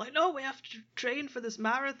breathe, and they're like, no, we have to train for this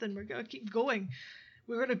marathon. We're gonna keep going.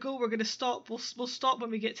 We're gonna stop. We'll stop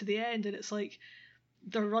when we get to the end. And it's like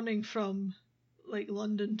they're running from like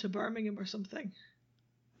London to Birmingham or something,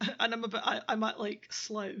 and I'm at like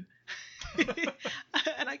Slough,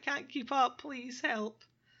 and I can't keep up. Please help.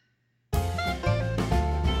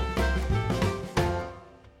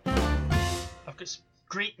 I've got some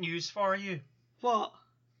great news for you. What?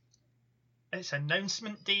 It's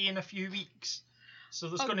announcement day in a few weeks, so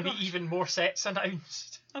there's going to be even more sets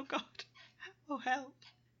announced. Oh God! Oh help!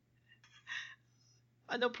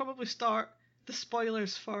 And they'll probably start the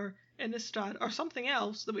spoilers for Innistrad or something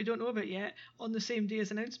else that we don't know about yet on the same day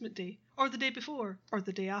as announcement day, or the day before, or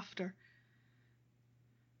the day after.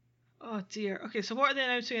 Oh dear. Okay, so what are they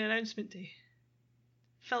announcing on announcement day?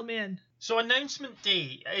 Fill me in. So announcement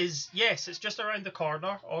day is, yes, it's just around the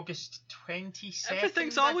corner, August 22nd.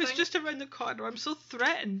 Everything's always just around the corner. I'm so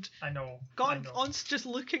threatened. I know. On's just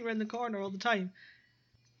looking around the corner all the time.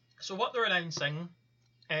 So what they're announcing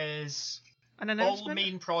is all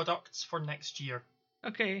main products for next year.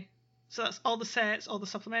 Okay. So that's all the sets, all the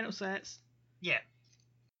supplemental sets. Yeah.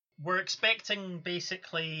 We're expecting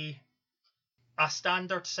basically a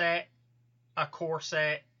standard set, a core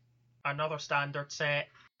set, another standard set,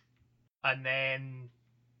 and then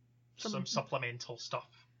some supplemental stuff.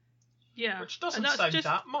 Yeah, which doesn't sound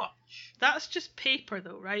that much. That's just paper,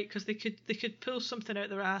 though, right? Because they could pull something out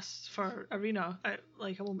their ass for Arena at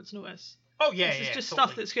like a moment's notice. Oh yeah, This is just totally.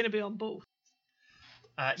 stuff that's going to be on both.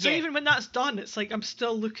 So yeah. even when that's done, it's like I'm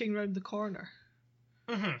still looking around the corner.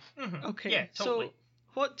 Okay. Yeah, totally. So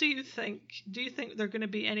what do you think? Do you think there are going to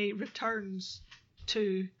be any returns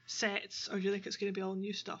to sets, or do you think it's going to be all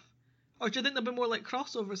new stuff? Or do you think there'll be more like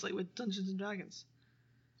crossovers, like with Dungeons and Dragons?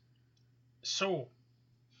 So,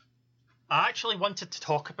 I actually wanted to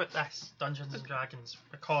talk about this Dungeons and Dragons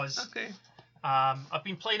because I've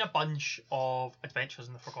been playing a bunch of Adventures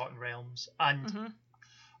in the Forgotten Realms, and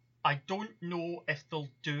I don't know if they'll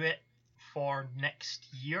do it for next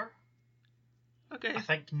year. Okay. I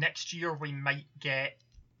think next year we might get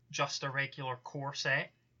just a regular core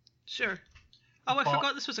set. Sure. Oh, I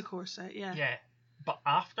forgot this was a core set, yeah. Yeah, but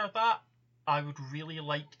after that, I would really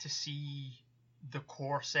like to see the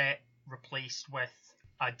core set replaced with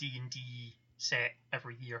a D&D set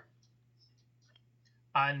every year.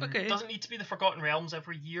 And it doesn't need to be the Forgotten Realms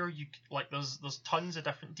every year. You there's tons of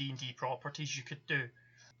different D&D properties you could do,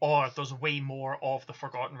 or there's way more of the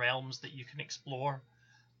Forgotten Realms that you can explore.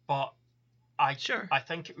 But I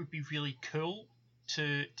think it would be really cool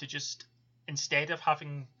to just, instead of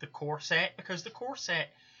having the core set, because the core set,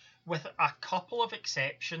 with a couple of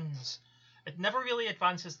exceptions, it never really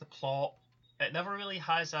advances the plot. It never really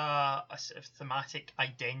has a sort of thematic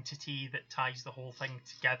identity that ties the whole thing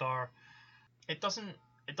together. It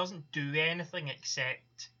doesn't do anything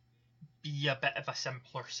except be a bit of a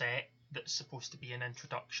simpler set that's supposed to be an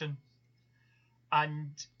introduction.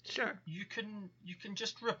 And you can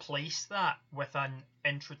just replace that with an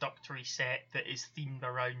introductory set that is themed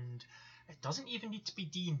around. It doesn't even need to be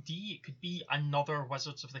D&D. It could be another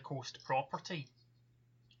Wizards of the Coast property.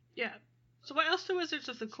 Yeah. So what else do Wizards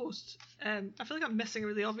of the Coast? I feel like I'm missing a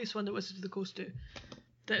really obvious one that Wizards of the Coast do.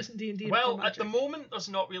 That isn't D&D. Well, at the moment, there's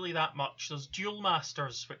not really that much. There's Duel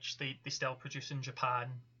Masters, which they still produce in Japan,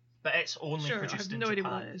 but it's only produced in Japan. I have no idea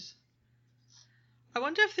what that is. I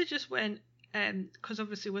wonder if they just went, because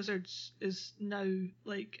obviously Wizards is now,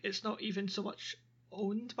 like, it's not even so much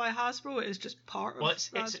owned by Hasbro, it is just part of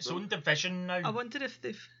Hasbro. Well, it's its own division now. I wonder if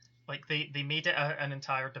they've... Like, they made it an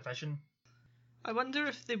entire division. I wonder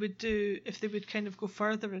if they would kind of go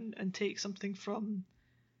further and take something from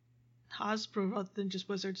Hasbro rather than just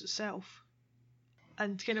Wizards itself,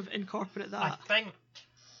 and kind of incorporate that. I think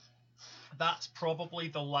that's probably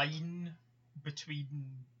the line between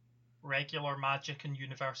regular Magic and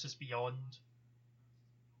Universes Beyond.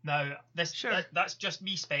 Now, that's just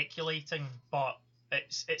me speculating, but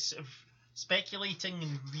it's sort of speculating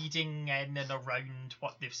and reading in and around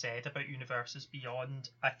what they've said about Universes Beyond.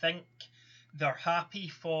 I think they're happy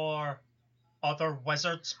for other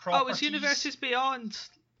Wizards properties. Oh, it's Universes Beyond.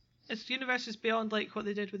 It's Universes Beyond, like what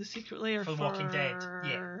they did with the Secret Lair for The Walking Dead.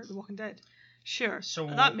 Yeah, The Walking Dead. Sure. So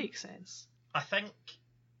that makes sense. I think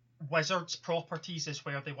Wizards properties is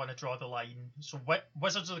where they want to draw the line. So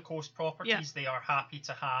Wizards of the Coast properties, they are happy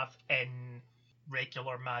to have in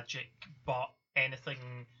regular Magic, but anything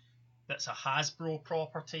that's a Hasbro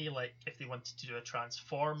property, like if they wanted to do a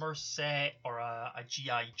Transformers set or a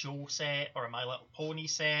G.I. Joe set or a My Little Pony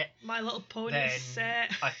set,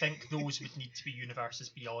 set, I think those would need to be Universes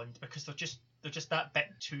Beyond, because they're just that bit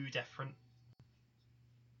too different.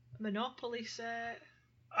 Monopoly set.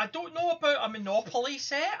 I don't know about a Monopoly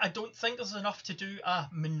set. I don't think there's enough to do a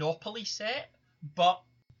Monopoly set, but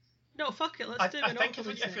no, fuck it, let's do a Monopoly set. I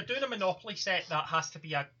think if you're doing a Monopoly set, that has to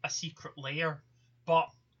be a secret layer, but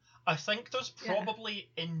I think there's probably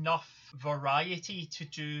enough variety to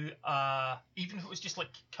do, even if it was just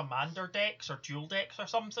like Commander decks or Duel decks or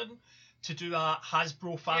something, to do a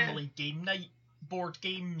Hasbro Family Game Night board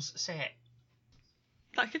games set.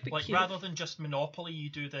 That could be like cute. Rather than just Monopoly, you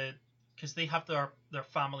do because they have their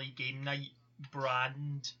Family Game Night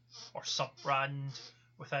brand or sub-brand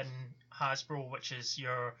within Hasbro, which is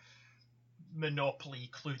your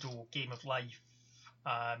Monopoly, Cluedo, Game of Life.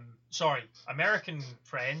 Sorry, American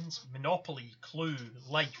friends, Monopoly, Clue,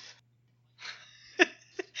 Life.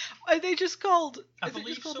 Are they just called? I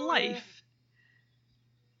believe so, Life?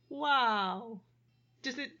 Yeah. Wow.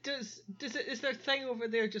 Is their thing over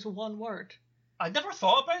there just one word? I never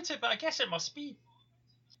thought about it, but I guess it must be.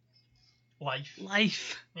 Life.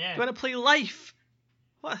 Yeah. You want to play Life?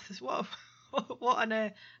 What a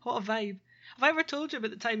vibe. Have I ever told you about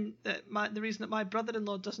the time that the reason that my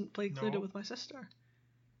brother-in-law doesn't play Cluedo with my sister?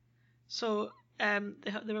 So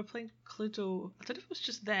they were playing Cluedo. I don't know if it was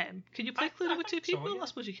just them. Can you play Cluedo with two people? So, yeah. I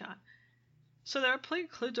suppose you can. So they were playing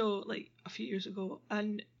Cluedo like a few years ago,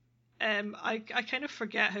 and I kind of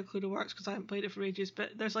forget how Cluedo works because I haven't played it for ages.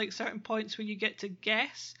 But there's like certain points where you get to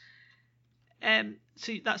guess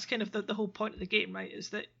So that's kind of the whole point of the game, right? Is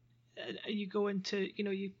that you go into,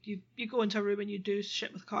 you go into a room and you do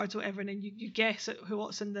shit with cards or whatever, and then you guess at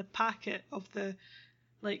what's in the packet of the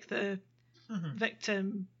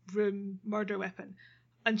victim room murder weapon,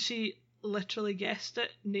 and she literally guessed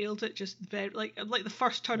it, nailed it, just very like the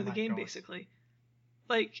first turn of the game, basically.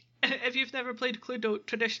 Like, if you've never played Cluedo,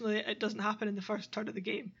 traditionally it doesn't happen in the first turn of the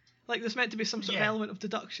game. Like, there's meant to be some sort of element of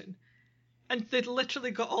deduction. And they'd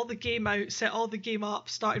literally got all the game out, set all the game up,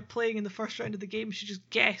 started playing in the first round of the game. She just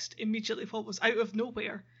guessed immediately what was out of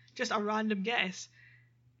nowhere. Just a random guess.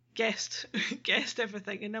 Guessed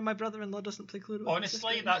everything. And now my brother-in-law doesn't play Cluedo.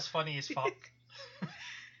 Honestly, that's funny as fuck.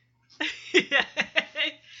 Yeah.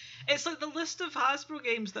 It's like the list of Hasbro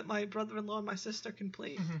games that my brother-in-law and my sister can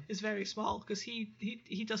play is very small, because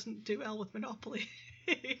he doesn't do well with Monopoly.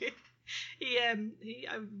 I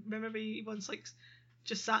remember he once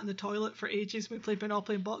just sat in the toilet for ages when we played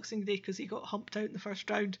Monopoly on Boxing Day because he got humped out in the first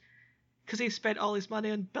round because he spent all his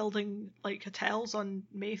money on building hotels on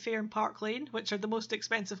Mayfair and Park Lane, which are the most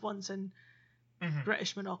expensive ones in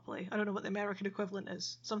British Monopoly. I don't know what the American equivalent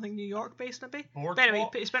is. Something New York based maybe. But anyway,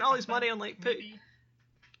 he spent all his money on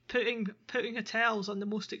putting hotels on the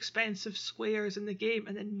most expensive squares in the game,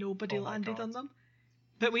 and then nobody landed on them.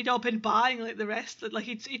 But we'd all been buying the rest.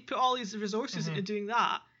 He'd put all his resources into doing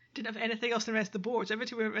that. Didn't have anything else on the rest of the boards. Every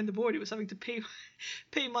time we went around the board, he was having to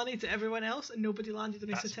pay money to everyone else, and nobody landed on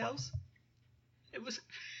his hotels. Fun.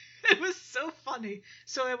 It was so funny.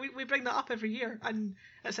 So we bring that up every year, and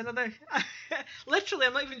it's another. Literally,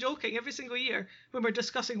 I'm not even joking. Every single year, when we're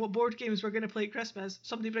discussing what board games we're going to play at Christmas,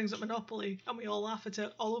 somebody brings up Monopoly, and we all laugh at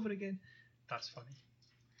it all over again. That's funny.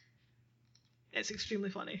 It's extremely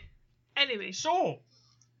funny. Anyway. So.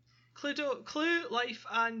 Clue, Life,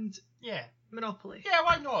 and Monopoly. Yeah,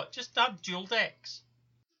 why not? Just have dual decks.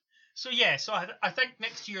 So I think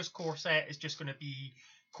next year's core set is just going to be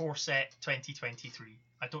core set 2023.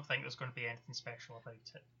 I don't think there's going to be anything special about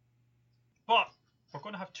it. But we're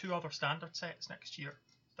going to have 2 other standard sets next year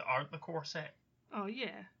that aren't the core set. Oh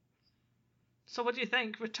yeah. So what do you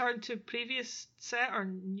think? Return to previous set or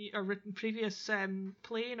previous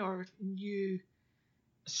plane or new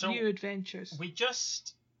adventures? We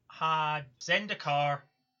just had Zendikar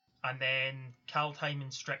and then Kaldheim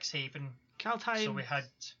and Strixhaven. Kaldheim. So we had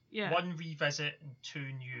 1 revisit and 2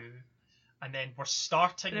 new. And then we're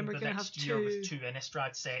starting the next year with 2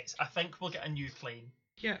 Innistrad sets. I think we'll get a new plane.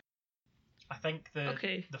 Yeah. I think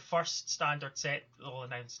the first standard set they'll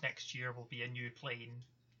announce next year will be a new plane.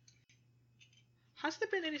 Has there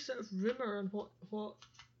been any sort of rumour on what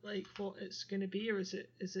it's going to be, or is it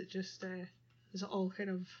just is it all kind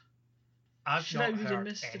of? I've not heard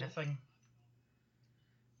anything.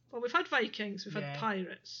 Well, we've had Vikings, we've had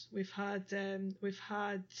pirates, we've had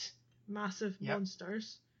massive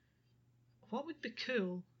monsters. What would be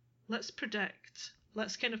cool? Let's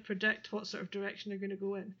kind of predict what sort of direction they're going to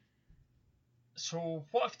go in. So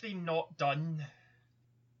what have they not done?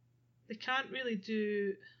 They can't really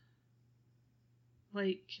do.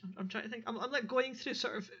 I'm trying to think. I'm going through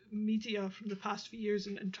sort of media from the past few years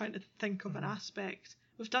and trying to think of an aspect.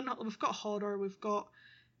 We've got horror, we've got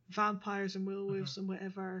vampires and werewolves and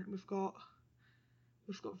whatever. We've got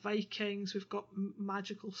Vikings, we've got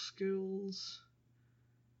magical schools.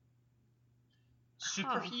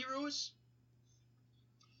 Superheroes?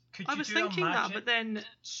 I was thinking that, but then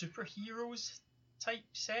superheroes type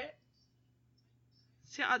set.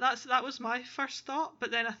 See, that was my first thought,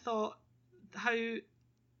 but then I thought,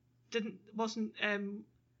 wasn't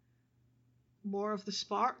more of the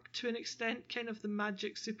spark to an extent, kind of the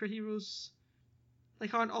magic superheroes,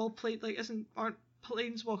 aren't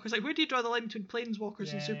planeswalkers? Where do you draw the line between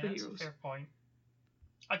planeswalkers and superheroes? That's a fair point.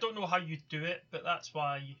 I don't know how you do it, but that's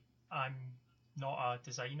why I'm not a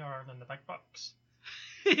designer earning the big bucks.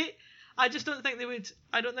 I just don't think they would.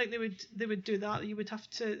 I don't think they would do that.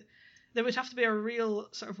 There would have to be a real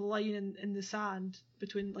sort of line in the sand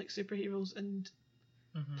between superheroes and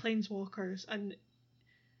planeswalkers, and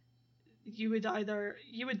you would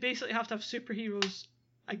basically have to have superheroes.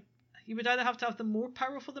 You would either have to have them more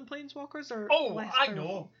powerful than planeswalkers or less powerful.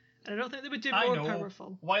 Know. And I don't think they would do more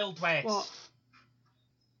powerful. Wild West. What?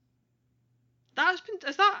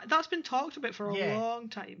 That's been talked about for a long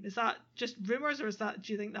time. Is that just rumours, or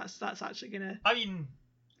do you think that's actually gonna? I mean,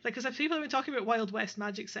 because people have been talking about Wild West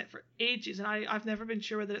Magic set for ages, and I've never been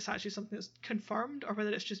sure whether it's actually something that's confirmed or whether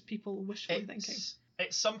it's just people wishfully thinking.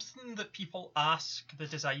 It's something that people ask the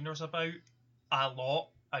designers about a lot,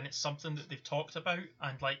 and it's something that they've talked about,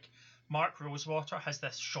 and Mark Rosewater has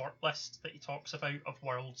this short list that he talks about of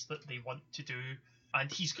worlds that they want to do,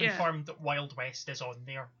 and he's confirmed that Wild West is on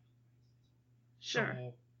there. Sure.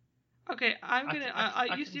 So, Okay,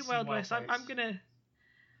 you see Wild West. I'm gonna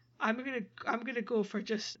go for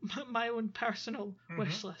just my own personal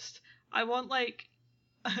wish list. I want like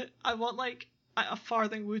a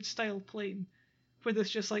Farthing Wood style plane where there's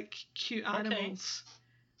just like cute animals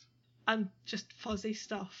and just fuzzy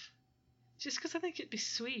stuff. Just because I think it'd be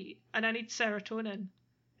sweet, and I need serotonin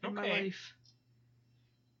in my life.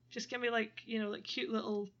 Just give me like cute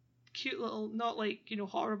little, not like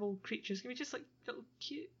horrible creatures. Give me just like little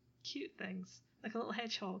cute things, like a little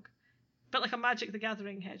hedgehog, but like a Magic the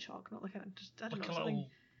Gathering hedgehog, not like I don't know, a little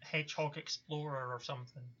hedgehog explorer or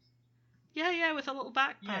something. Yeah, with a little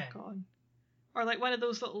backpack on, or like one of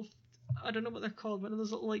those little, I don't know what they're called, one of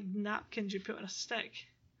those little like napkins you put on a stick.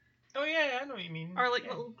 Oh yeah, I know what you mean. Or like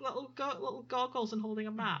little goggles and holding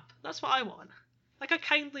a map. That's what I want. Like a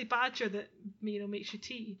kindly badger that makes you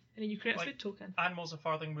tea, and then you create a food token. Animals of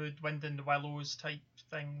Farthing Wood, Wind in the Willows type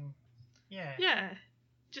thing. Yeah. Yeah,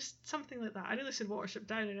 just something like that. I nearly said Watership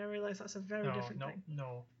Down, and I realised that's a very different thing.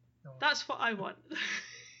 No. That's what I want.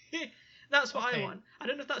 That's what I want. I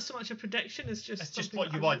don't know if that's so much a prediction. It's just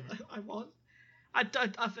what you want. I want. I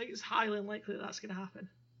think it's highly unlikely that's going to happen.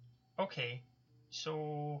 Okay,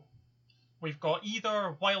 so we've got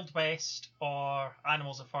either Wild West or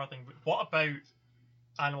Animals of Farthing Wood. What about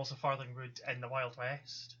Animals of Farthing Wood in the Wild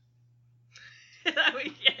West?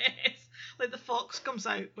 Yes, like the fox comes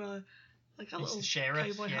out with like a He's little the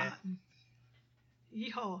sheriff, cowboy hat. And,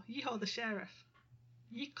 yeehaw, the sheriff.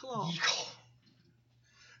 Yeeclaw.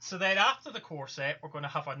 So then after the core set, we're going to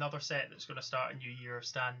have another set that's going to start a New Year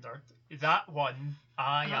standard. That one,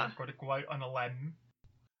 I am going to go out on a limb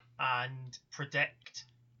and predict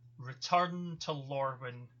Return to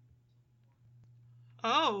Lorwyn.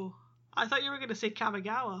 Oh, I thought you were going to say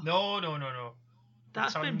Kamigawa. No.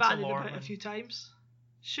 That's Return been bandied about a few times.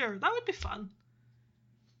 Sure, that would be fun.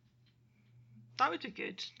 That would be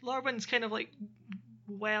good. Lorwyn's kind of like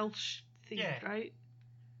Welsh themed, right?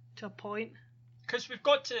 To a point. Because we've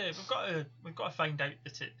got to find out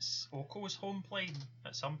that it's Oko's home plane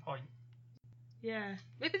at some point. Yeah,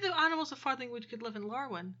 maybe the Animals of Farthing Wood could live in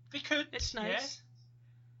Lorwyn. They could. It's nice. Yeah.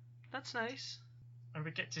 That's nice. And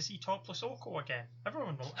we get to see topless Oko again.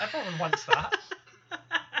 Everyone wants that.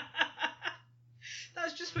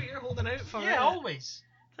 That's just what you're holding out for. Yeah, always.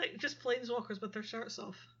 Like just planeswalkers with their shirts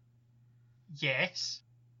off. Yes.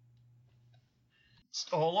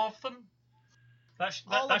 All of them. That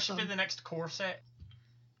should be the next core set.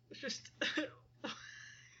 It's just.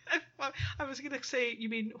 I was going to say, you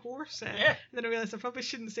mean horse set? Yeah. And then I realised I probably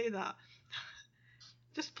shouldn't say that.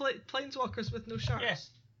 Just planeswalkers with no shirts. Yeah.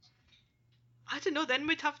 I don't know, then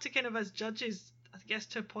we'd have to kind of, as judges, I guess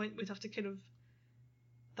to a point, we'd have to kind of.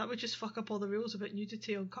 That would just fuck up all the rules about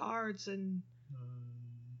nudity on cards and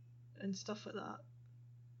stuff like that.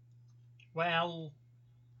 Well,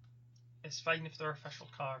 it's fine if they're official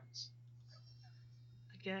cards.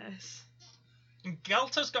 I guess. And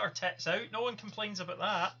Galta's got her tits out. No one complains about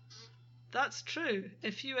that. That's true.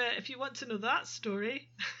 If you want to know that story,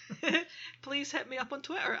 please hit me up on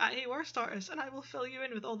Twitter at HeyWorstArtist, and I will fill you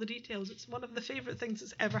in with all the details. It's one of the favourite things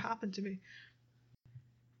that's ever happened to me.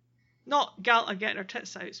 Not Galta getting her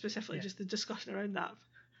tits out specifically, just the discussion around that.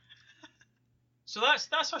 So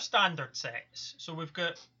that's our standard sets. So we've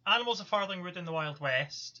got Animals of Farthing Wood in the Wild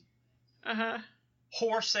West.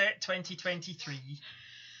 Horse Set 2023.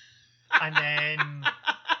 And then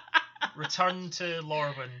Return to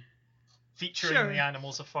Lorwyn, featuring the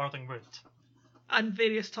Animals of Farthing Wood. And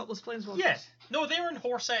various topless planeswalkers. Yeah. No, they're in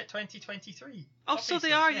Horse Set 2023. Oh, obviously. So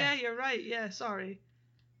they are, yeah, you're right. Yeah, sorry.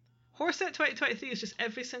 Horse Set 2023 is just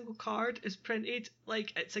every single card is printed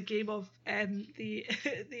like it's a game of the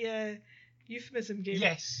euphemism game.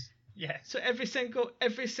 Yes. Yeah. So every single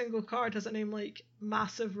card has a name like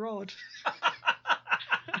Massive Rod.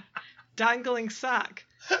 Dangling Sack.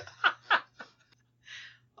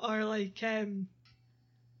 Or like I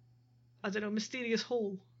don't know, Mysterious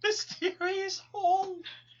Hole. Mysterious Hole.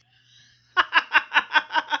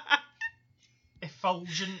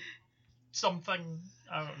 Effulgent something.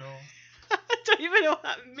 I don't know. I don't even know what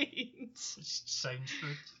that means. It just sounds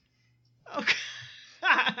good. Okay.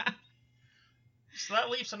 So that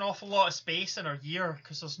leaves an awful lot of space in our year,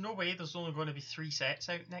 because there's no way there's only going to be 3 sets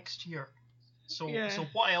out next year. So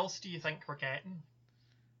what else do you think we're getting?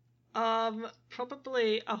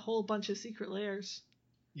 Probably a whole bunch of Secret Lairs.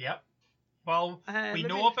 Yep. Well, we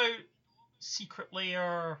know about Secret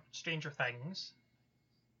Lair Stranger Things.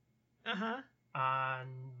 And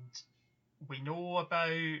we know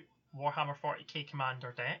about Warhammer 40k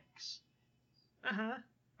Commander decks. I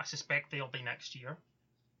suspect they'll be next year.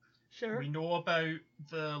 Sure. We know about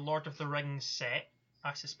the Lord of the Rings set.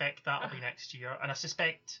 I suspect that'll be next year. And I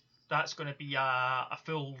suspect that's going to be a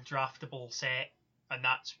full draftable set, and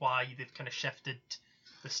that's why they've kind of shifted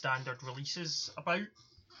the standard releases about,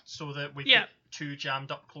 so that we get two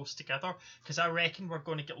jammed up close together. Because I reckon we're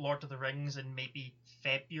going to get Lord of the Rings in maybe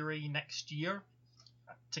February next year,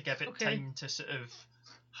 to give it time to sort of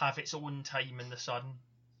have its own time in the sun,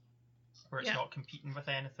 where it's not competing with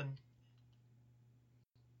anything.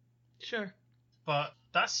 Sure. But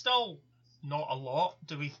that's still not a lot.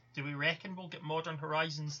 Do we reckon we'll get Modern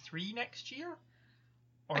Horizons 3 next year?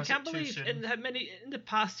 Or I can't believe in the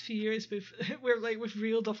past few years we've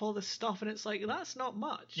reeled off all this stuff, and it's like, that's not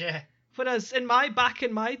much. Yeah. Whereas back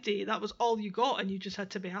in my day, that was all you got, and you just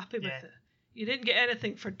had to be happy with it. You didn't get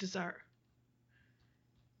anything for dessert.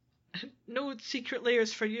 No secret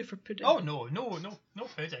layers for you for pudding. Oh no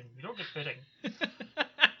pudding. We don't get pudding.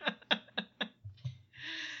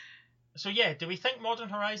 So yeah, do we think Modern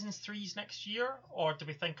Horizons 3's next year, or do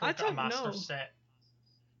we think we'll get a master set?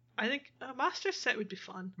 I think a master set would be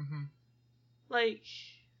fun. Mm-hmm. Like,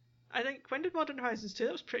 I think, when did Modern Horizons 2?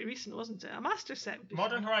 That was pretty recent, wasn't it? A master set would be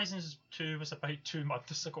Modern Horizons 2 was about 2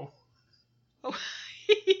 months ago. Oh,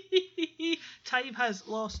 time has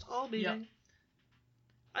lost all meaning. Yep.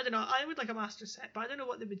 I don't know, I would like a master set, but I don't know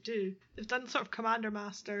what they would do. They've done sort of Commander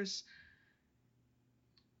Masters.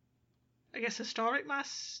 I guess Historic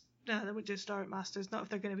Masters. No, they wouldn't do Historic Masters, not if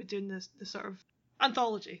they're going to be doing the sort of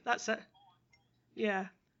anthology. That's it. Yeah.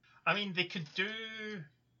 I mean, they could do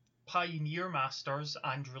Pioneer Masters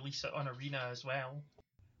and release it on Arena as well.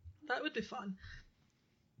 That would be fun.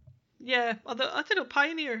 Yeah, although, I don't know,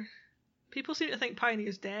 Pioneer... People seem to think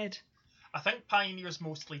Pioneer's dead. I think Pioneer's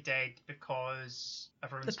mostly dead because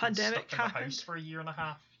everyone's been stuck in the house for a year and a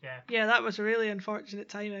half. Yeah. Yeah, that was really unfortunate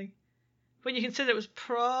timing. When you consider it was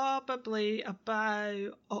probably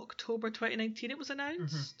about October 2019 it was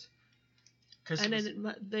announced. Because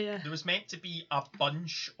there was meant to be a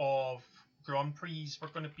bunch of Grand Prix were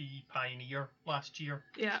going to be Pioneer last year.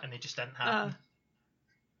 Yeah. And they just didn't happen.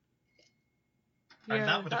 And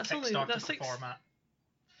that would have kickstarted the format.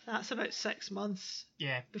 That's about 6 months.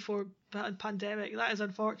 Yeah. Before pandemic. That is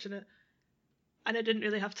unfortunate. And it didn't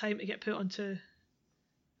really have time to get put onto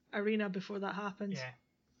Arena before that happened. Yeah.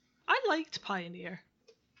 I liked Pioneer.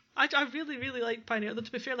 I really, really liked Pioneer. Though,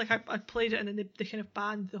 to be fair, like I played it and then they kind of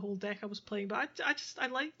banned the whole deck I was playing, but I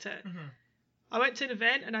liked it. Mm-hmm. I went to an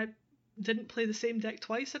event and I didn't play the same deck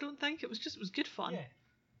twice, I don't think. It was good fun. Yeah.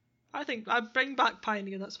 I think I'd bring back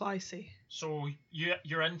Pioneer, that's what I say. So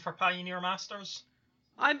you're in for Pioneer Masters?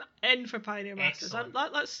 I'm in for Pioneer Masters.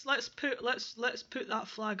 Let's put that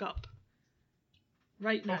flag up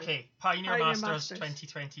right now. Okay, Pioneer Masters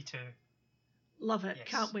 2022. Love it. Yes.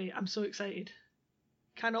 Can't wait. I'm so excited.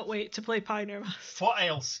 Cannot wait to play Pioneer Masters. What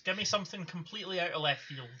else? Give me something completely out of left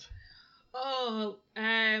field. Oh,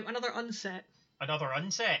 another unset. Another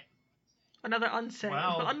unset? Another unset.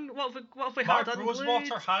 Well, what have we Mark had?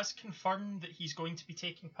 Rosewater has confirmed that he's going to be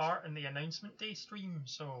taking part in the announcement day stream,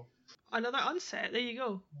 so... Another unset, there you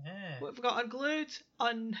go. Yeah. What have we got? Unglued,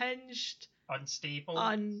 Unhinged... Unstable.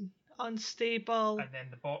 Unstable. And then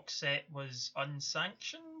the box set was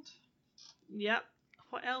Unsanctioned? Yep.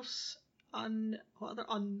 What else? What other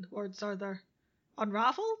words are there?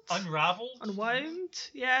 Unraveled? Unraveled? Unwound?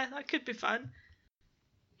 Yeah, that could be fun.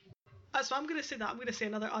 That's what I'm going to say. I'm going to say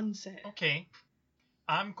another unset. Okay.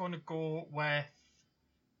 I'm going to go with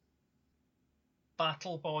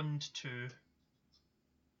Battle Bond 2.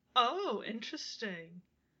 Oh, interesting.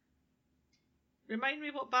 Remind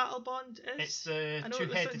me what Battle Bond is. It's the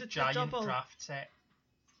two-headed giant draft set.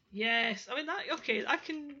 Yes, I mean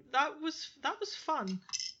that was fun.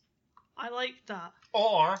 I liked that.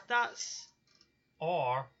 Or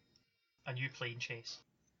a new plane chase.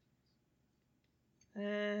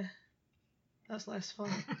 That's less fun.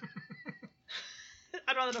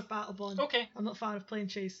 I'd rather have Battle Bond. Okay. I'm not a fan of plane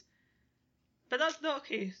chase. But that's not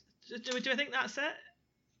okay. Do I think that's it?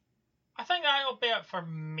 I think that'll be it for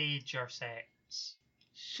major sets.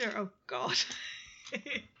 Sure. Oh God.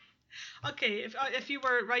 Okay, if you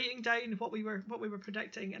were writing down what we were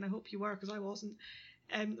predicting, and I hope you were because I wasn't,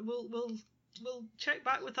 we'll check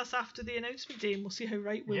back with us after the announcement day and we'll see how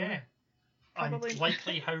right we were. Probably. And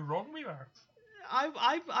likely how wrong we were.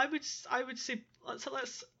 I would say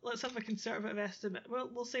let's have a conservative estimate.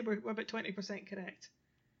 We'll say we're about 20% correct.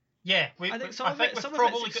 Yeah, I think we've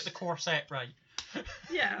probably got the core set right.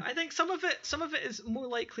 Yeah, I think some of it is more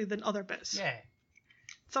likely than other bits. Yeah.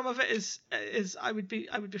 Some of it is I would be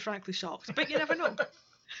frankly shocked, but you never know.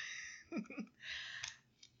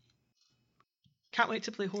 Can't wait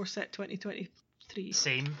to play Horse Set 2023.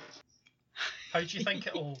 Same. How do you think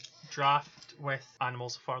it'll draft with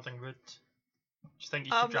Animals of Farthing Wood? Do you think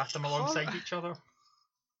you could draft them alongside each other?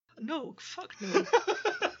 No, fuck no.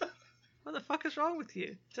 What the fuck is wrong with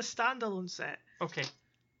you? It's a standalone set. Okay.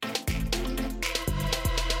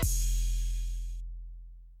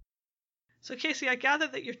 So Casey, I gather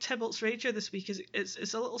that your Tybalt's Rager this week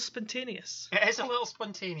is a little spontaneous. It is a little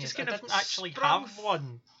spontaneous. I didn't actually have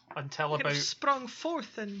one until about... sprung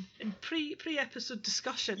forth in pre-episode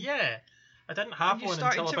discussion. Yeah. I didn't have one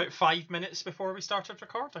until about 5 minutes before we started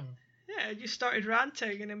recording. Yeah, you started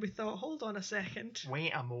ranting, and then we thought, hold on a second.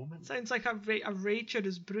 Wait a moment. Sounds like a rager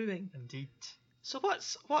is brewing. Indeed. So what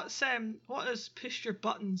has pushed your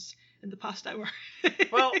buttons in the past hour?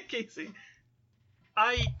 Well, Casey,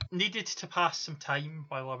 I needed to pass some time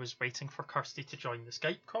while I was waiting for Kirsty to join the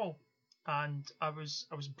Skype call, and I was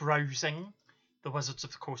browsing the Wizards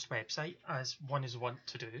of the Coast website, as one is wont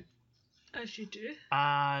to do. As you do.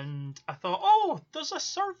 And I thought, oh, there's a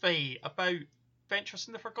survey about Adventures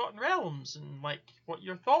in the Forgotten Realms and like what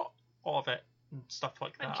your thought of it and stuff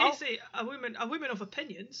like that. And Casey, a woman of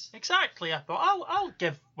opinions. Exactly. I thought I'll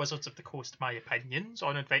give Wizards of the Coast my opinions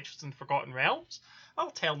on Adventures in the Forgotten Realms.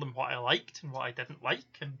 I'll tell them what I liked and what I didn't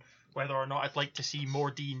like, and whether or not I'd like to see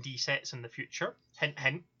more D&D sets in the future. Hint,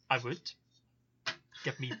 hint, I would.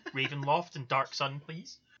 Give me Ravenloft and Dark Sun,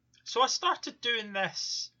 please. So I started doing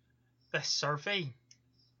this survey,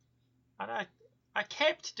 and I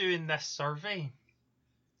kept doing this survey,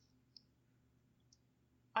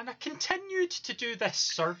 and I continued to do this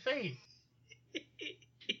survey,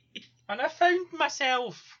 and I found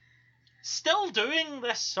myself still doing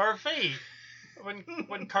this survey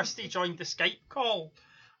when Kirsty joined the Skype call,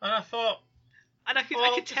 and I thought, and I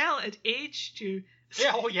could tell it aged you.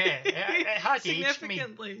 Yeah, oh yeah, it had aged me.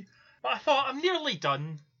 But I thought, I'm nearly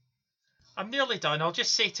done. I'll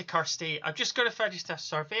just say to Kirsty, I've just got to finish this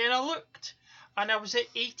survey. And I looked, and I was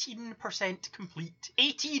at 18% complete.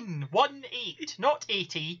 18, 1-8, not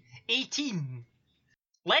 80, 18.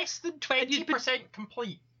 Less than 20%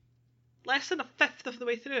 complete. Less than a fifth of the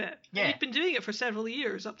way through it. Yeah. You've been doing it for several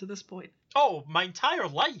years up to this point. Oh, my entire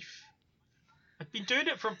life. I've been doing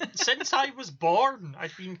it since I was born.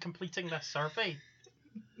 I've been completing this survey.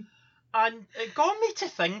 And it got me to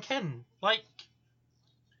thinking, like,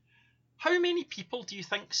 how many people do you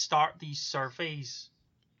think start these surveys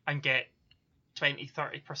and get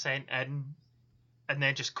 20-30% in and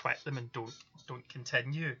then just quit them and don't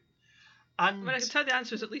continue? And I can tell the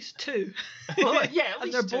answer is at least 2. Well, yeah, at least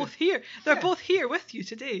and they're 2. both here. They're both here with you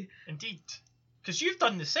today. Indeed. Because you've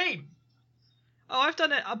done the same. Oh, I've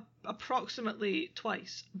done it approximately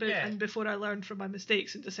twice, and before I learned from my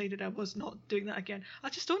mistakes and decided I was not doing that again. I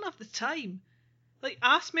just don't have the time. Like,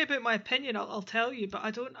 ask me about my opinion, I'll tell you, but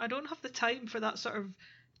I don't have the time for that sort of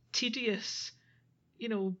tedious,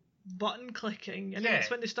 button clicking. And then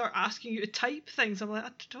it's when they start asking you to type things. I'm like,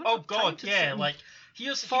 I don't have time to sit like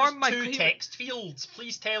here's two text fields.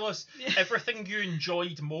 Please tell us everything you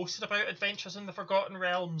enjoyed most about Adventures in the Forgotten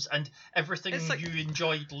Realms and everything you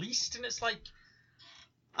enjoyed least. And it's like,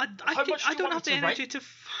 I don't have the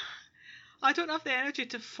energy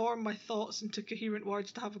to form my thoughts into coherent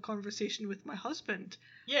words to have a conversation with my husband.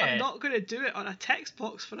 Yeah. I'm not going to do it on a text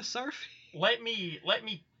box for a survey. Let me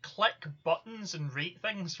click buttons and rate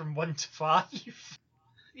things from 1 to 5.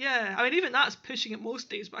 Yeah, I mean, even that's pushing it most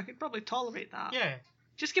days, but I could probably tolerate that. Yeah.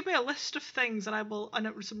 Just give me a list of things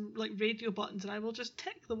and some like radio buttons, and I will just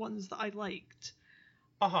tick the ones that I liked.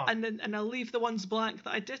 And I'll leave the ones blank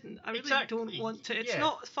that I didn't. I really don't want to. It's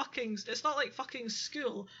not like fucking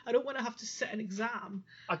school. I don't want to have to sit an exam.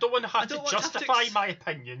 I don't want to have to justify my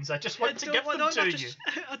opinions. I just want to give them to you.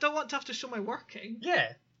 I don't want to have to show my working.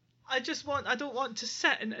 Yeah. I don't want to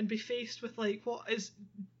sit and be faced with like what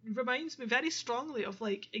reminds me very strongly of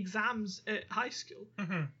like exams at high school.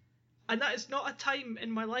 Mm-hmm. And that is not a time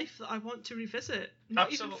in my life that I want to revisit.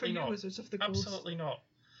 Not even for you, Wizards of the Coast. Absolutely not.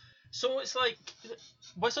 So it's like,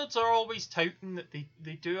 Wizards are always touting that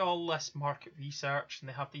they do all this market research and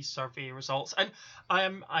they have these survey results. And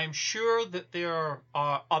I'm sure that there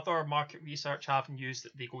are other market research avenues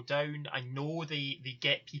that they go down. I know they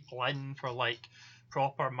get people in for like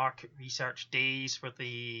proper market research days where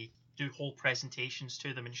they do whole presentations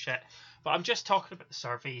to them and shit. But I'm just talking about the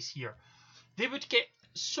surveys here. They would get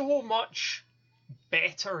so much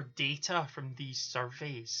better data from these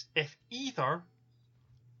surveys if either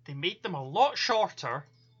they made them a lot shorter,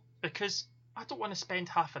 because I don't want to spend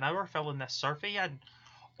half an hour filling this survey in,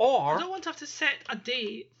 or I don't want to have to set a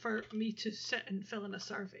day for me to sit and fill in a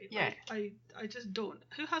survey. Yeah. Like, I just don't.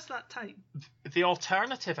 Who has that time? The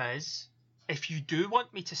alternative is, if you do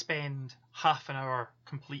want me to spend half an hour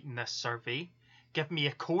completing this survey, give me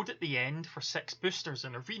a code at the end for 6 boosters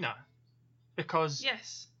in Arena, because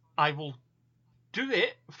yes, I will do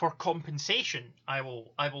it for compensation. I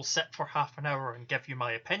will sit for half an hour and give you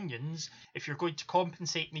my opinions if you're going to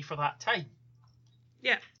compensate me for that time.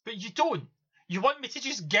 Yeah. But you don't. You want me to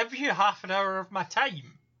just give you half an hour of my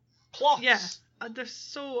time. Plus. Yeah. And they're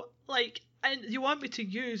so, like, and you want me to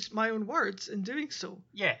use my own words in doing so.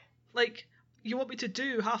 Yeah. Like, you want me to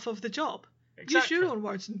do half of the job. Exactly. Use your own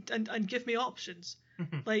words and give me options.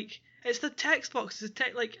 Like, it's the text box.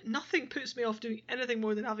 Like, nothing puts me off doing anything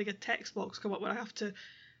more than having a text box come up where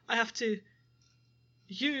I have to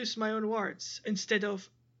use my own words instead of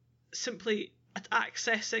simply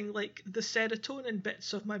accessing, like, the serotonin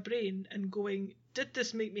bits of my brain and going, did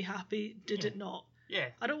this make me happy? Did it not? Yeah.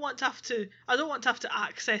 I don't want to have to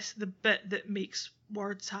access the bit that makes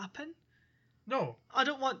words happen. No. I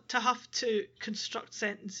don't want to have to construct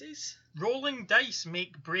sentences. Rolling dice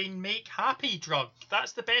make brain make happy drug.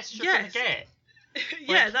 That's the best you're gonna get.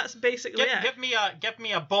 Yeah, like, that's basically it. Give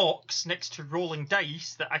me a box next to rolling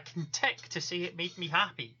dice that I can tick to say it made me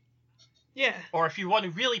happy. Yeah. Or if you want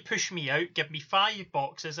to really push me out, give me 5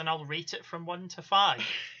 boxes and I'll rate it from 1 to 5.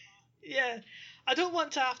 Yeah. I don't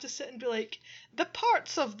want to have to sit and be like, the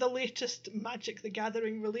parts of the latest Magic the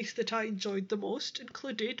Gathering release that I enjoyed the most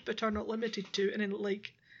included but are not limited to, and then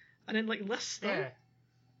list them. Yeah.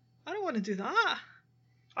 I don't want to do that.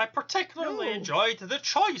 I particularly enjoyed the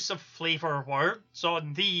choice of flavour words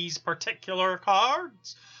on these particular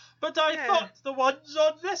cards, but I thought the ones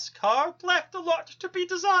on this card left a lot to be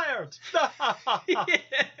desired.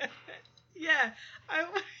 Yeah, I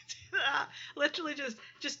want to do that. Literally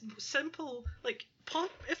just simple, like,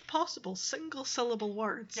 if possible, single syllable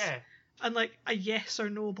words. Yeah. And, like, a yes or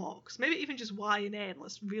no box. Maybe even just Y and N.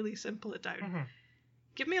 Let's really simple it down. Mm-hmm.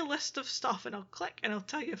 Give me a list of stuff and I'll click and I'll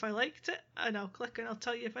tell you if I liked it, and I'll click and I'll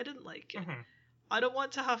tell you if I didn't like it. Mm-hmm. I don't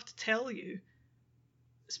want to have to tell you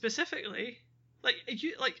specifically.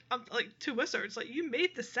 I'm like two wizards. Like, you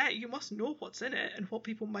made the set, you must know what's in it and what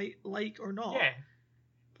people might like or not. Yeah.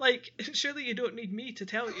 Like, surely you don't need me to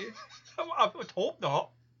tell you. I would hope not.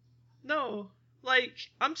 No. Like,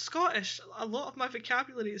 I'm Scottish. A lot of my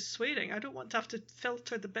vocabulary is swearing. I don't want to have to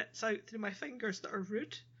filter the bits out through my fingers that are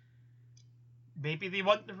rude. Maybe they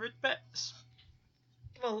want the rude bits.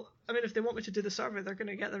 Well, I mean, if they want me to do the survey, they're going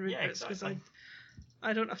to get the rude bits, because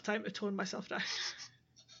I don't have time to tone myself down.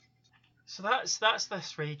 So that's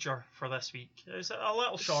this Rager for this week. It's a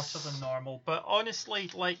little shorter than normal, but honestly,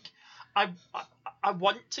 like, I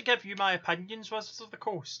want to give you my opinions, Wizards of the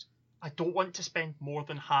Coast. I don't want to spend more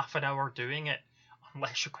than half an hour doing it,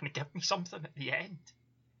 unless you're going to give me something at the end.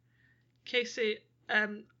 Casey,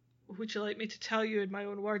 would you like me to tell you in my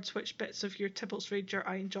own words which bits of your Tibbles Rager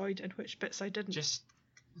I enjoyed and which bits I didn't? Just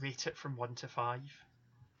rate it from 1 to 5.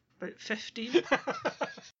 About 15.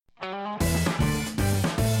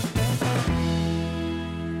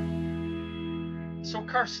 So,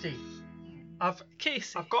 Kirsty, I've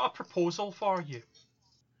got a proposal for you.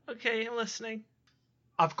 Okay, I'm listening.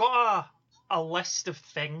 I've got a list of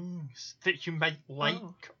things that you might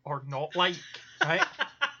like or not like, right?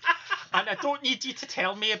 And I don't need you to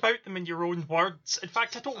tell me about them in your own words. In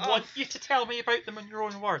fact, I don't want you to tell me about them in your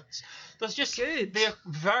own words. There's just the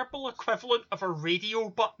verbal equivalent of a radio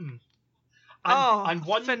button. And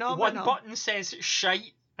one button says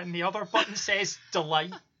shite and the other button says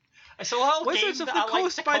delight. It's a little Wizards game of that the I like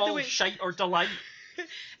Coast, to by call the way. shite or delight.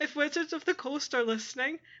 If Wizards of the Coast are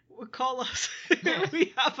listening, call us.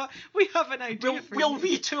 we have an idea for We'll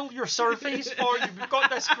you. retool your surveys for you. We've got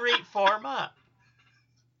this great format.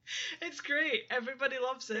 It's great. Everybody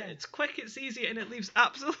loves it. It's quick, it's easy, and it leaves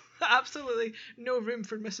absolutely no room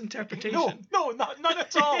for misinterpretation. No, none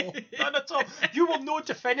at all. None at all. You will know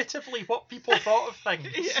definitively what people thought of things.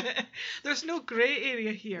 Yeah. There's no grey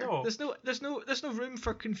area here. No. There's no room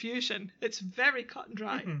for confusion. It's very cut and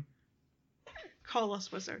dry. Mm-hmm. Call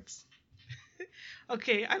us wizards.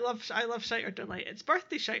 Okay, I love Shite or Delight. It's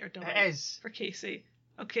birthday Shite or Delight. It is. For Casey.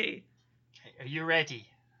 Okay. Are you ready?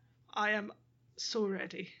 I am so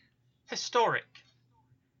ready. Historic.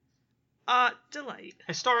 Delight.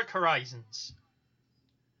 Historic Horizons.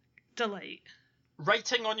 Delight.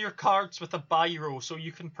 Writing on your cards with a biro so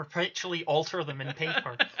you can perpetually alter them in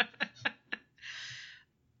paper.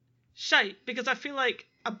 Shite, because I feel like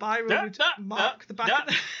a biro would mark the back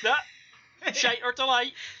of the... Shite or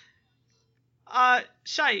Delight?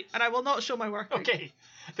 Shite, and I will not show my work. Okay.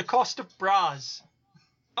 The Cost of Bras.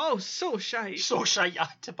 Oh, so shite. So shite, I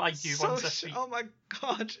had to buy you ones this week. Oh my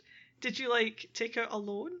god. Did you, take out a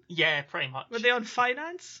loan? Yeah, pretty much. Were they on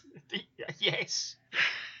finance? Yes.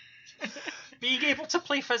 Being able to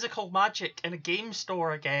play physical Magic in a game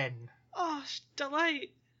store again. Oh, delight.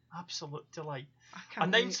 Absolute delight. I can't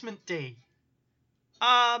Announcement Day.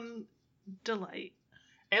 Delight.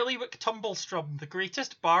 Eliwick Tumblestrum, the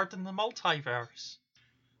greatest bard in the multiverse.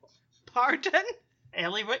 Pardon?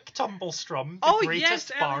 Eliwick Tumblestrum, the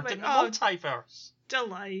greatest bard in the multiverse.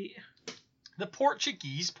 Delight. The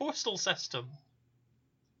Portuguese postal system.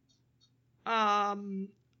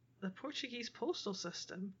 The Portuguese postal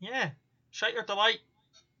system? Yeah. Shite or delight?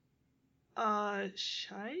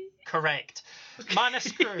 Shite? Correct. Okay. Manus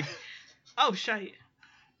Crew. Oh, shite.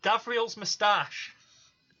 Gavriel's moustache.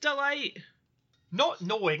 Delight. Not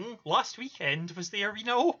knowing last weekend was the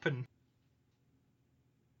Arena Open.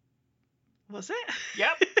 Was it?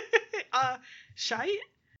 Yep. Shite?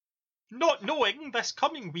 Not knowing this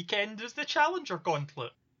coming weekend is the Challenger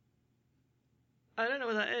Gauntlet. I don't know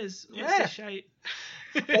what that is. Yeah. What's the shite?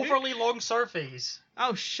 Overly long surveys.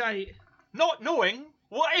 Oh, shite. Not knowing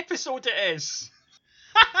what episode it is.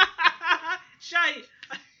 Shite.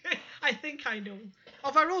 I think I know.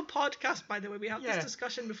 Of our own podcast, by the way, we have this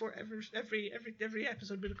discussion before every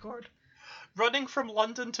episode we record. Running from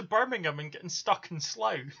London to Birmingham and getting stuck in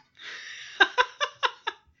Slough.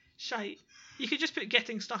 Shite. You could just put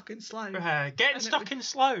getting stuck in Slough. Getting stuck in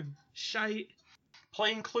Slough. Shite.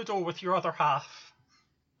 Playing Cluedo with your other half.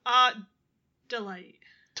 Delight.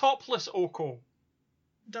 Topless Oko.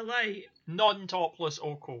 Delight. Non-topless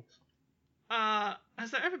Oko.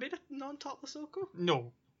 Has there ever been a non-topless Oko?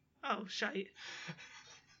 No. Oh, shite.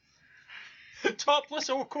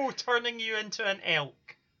 Topless Oko turning you into an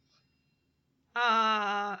elk.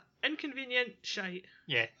 Inconvenient shite.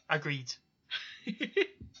 Yeah, agreed.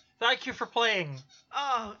 Thank you for playing.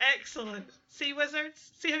 Oh, excellent. See,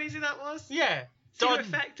 wizards? See how easy that was? Yeah, See done. how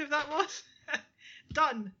effective that was?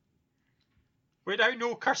 Done. We now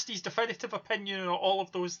know Kirsty's definitive opinion on all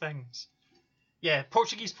of those things. Yeah,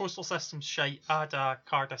 Portuguese postal system's shite. I had a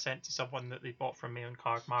card I sent to someone that they bought from me on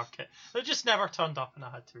Card Market. They just never turned up and I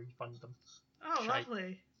had to refund them. Oh, shite.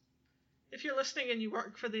 Lovely. If you're listening and you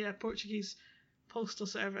work for the Portuguese Postal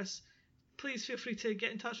Service, please feel free to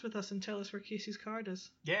get in touch with us and tell us where Casey's card is.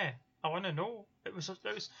 Yeah, I want to know. It was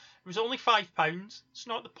only £5. It's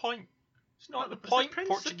not the point. It's not the point,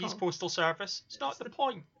 Portuguese Postal Service. It's not the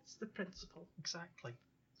point. It's the principle. Exactly.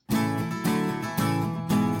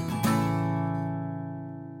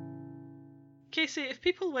 Casey, if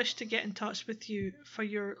people wish to get in touch with you for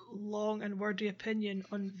your long and wordy opinion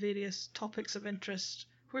on various topics of interest,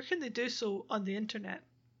 where can they do so on the internet?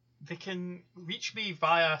 They can reach me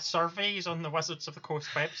via surveys on the Wizards of the Coast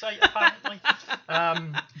website, apparently.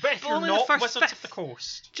 But if you're not Wizards of the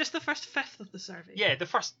Coast... Just the first fifth of the survey? Yeah,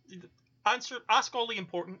 ask all the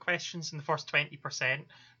important questions in the first 20%, and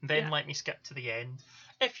then let me skip to the end.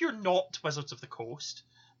 If you're not Wizards of the Coast,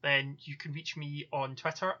 then you can reach me on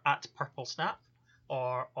Twitter @PurpleSnap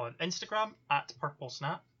or on Instagram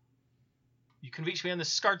 @PurpleSnap. You can reach me on the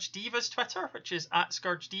Scourge Divas Twitter, which is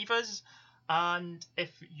 @ScourgeDivas. And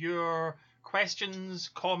if your questions,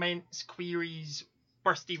 comments, queries,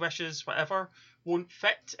 birthday wishes, whatever, won't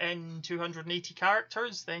fit in 280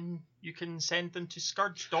 characters, then you can send them to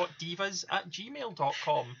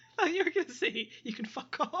scourge.divas@gmail.com. Oh, you were going to say you can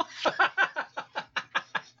fuck off.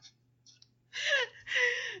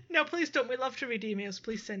 No, please don't. We love to read emails.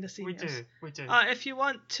 Please send us emails. We do. If you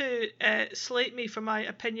want to slate me for my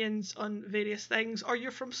opinions on various things, or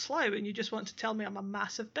you're from Slough and you just want to tell me I'm a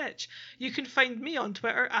massive bitch, you can find me on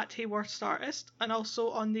Twitter @HayworthsArtist and also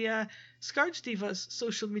on the Scourge Divas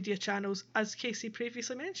social media channels, as Casey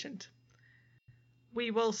previously mentioned.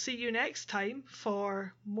 We will see you next time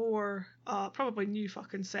for more, probably new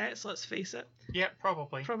fucking sets, let's face it. Yeah,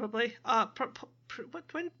 probably. Probably.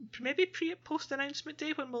 Maybe post announcement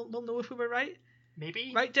day when we'll know if we were right.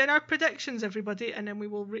 Maybe. Write down our predictions, everybody, and then we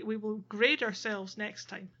will grade ourselves next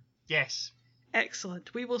time. Yes.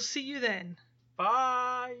 Excellent. We will see you then.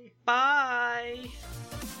 Bye. Bye.